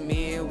weed to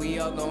me and we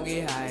all gon'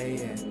 get high,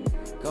 yeah.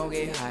 Gon'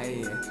 get high,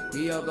 yeah.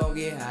 We all gon'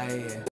 get high, yeah.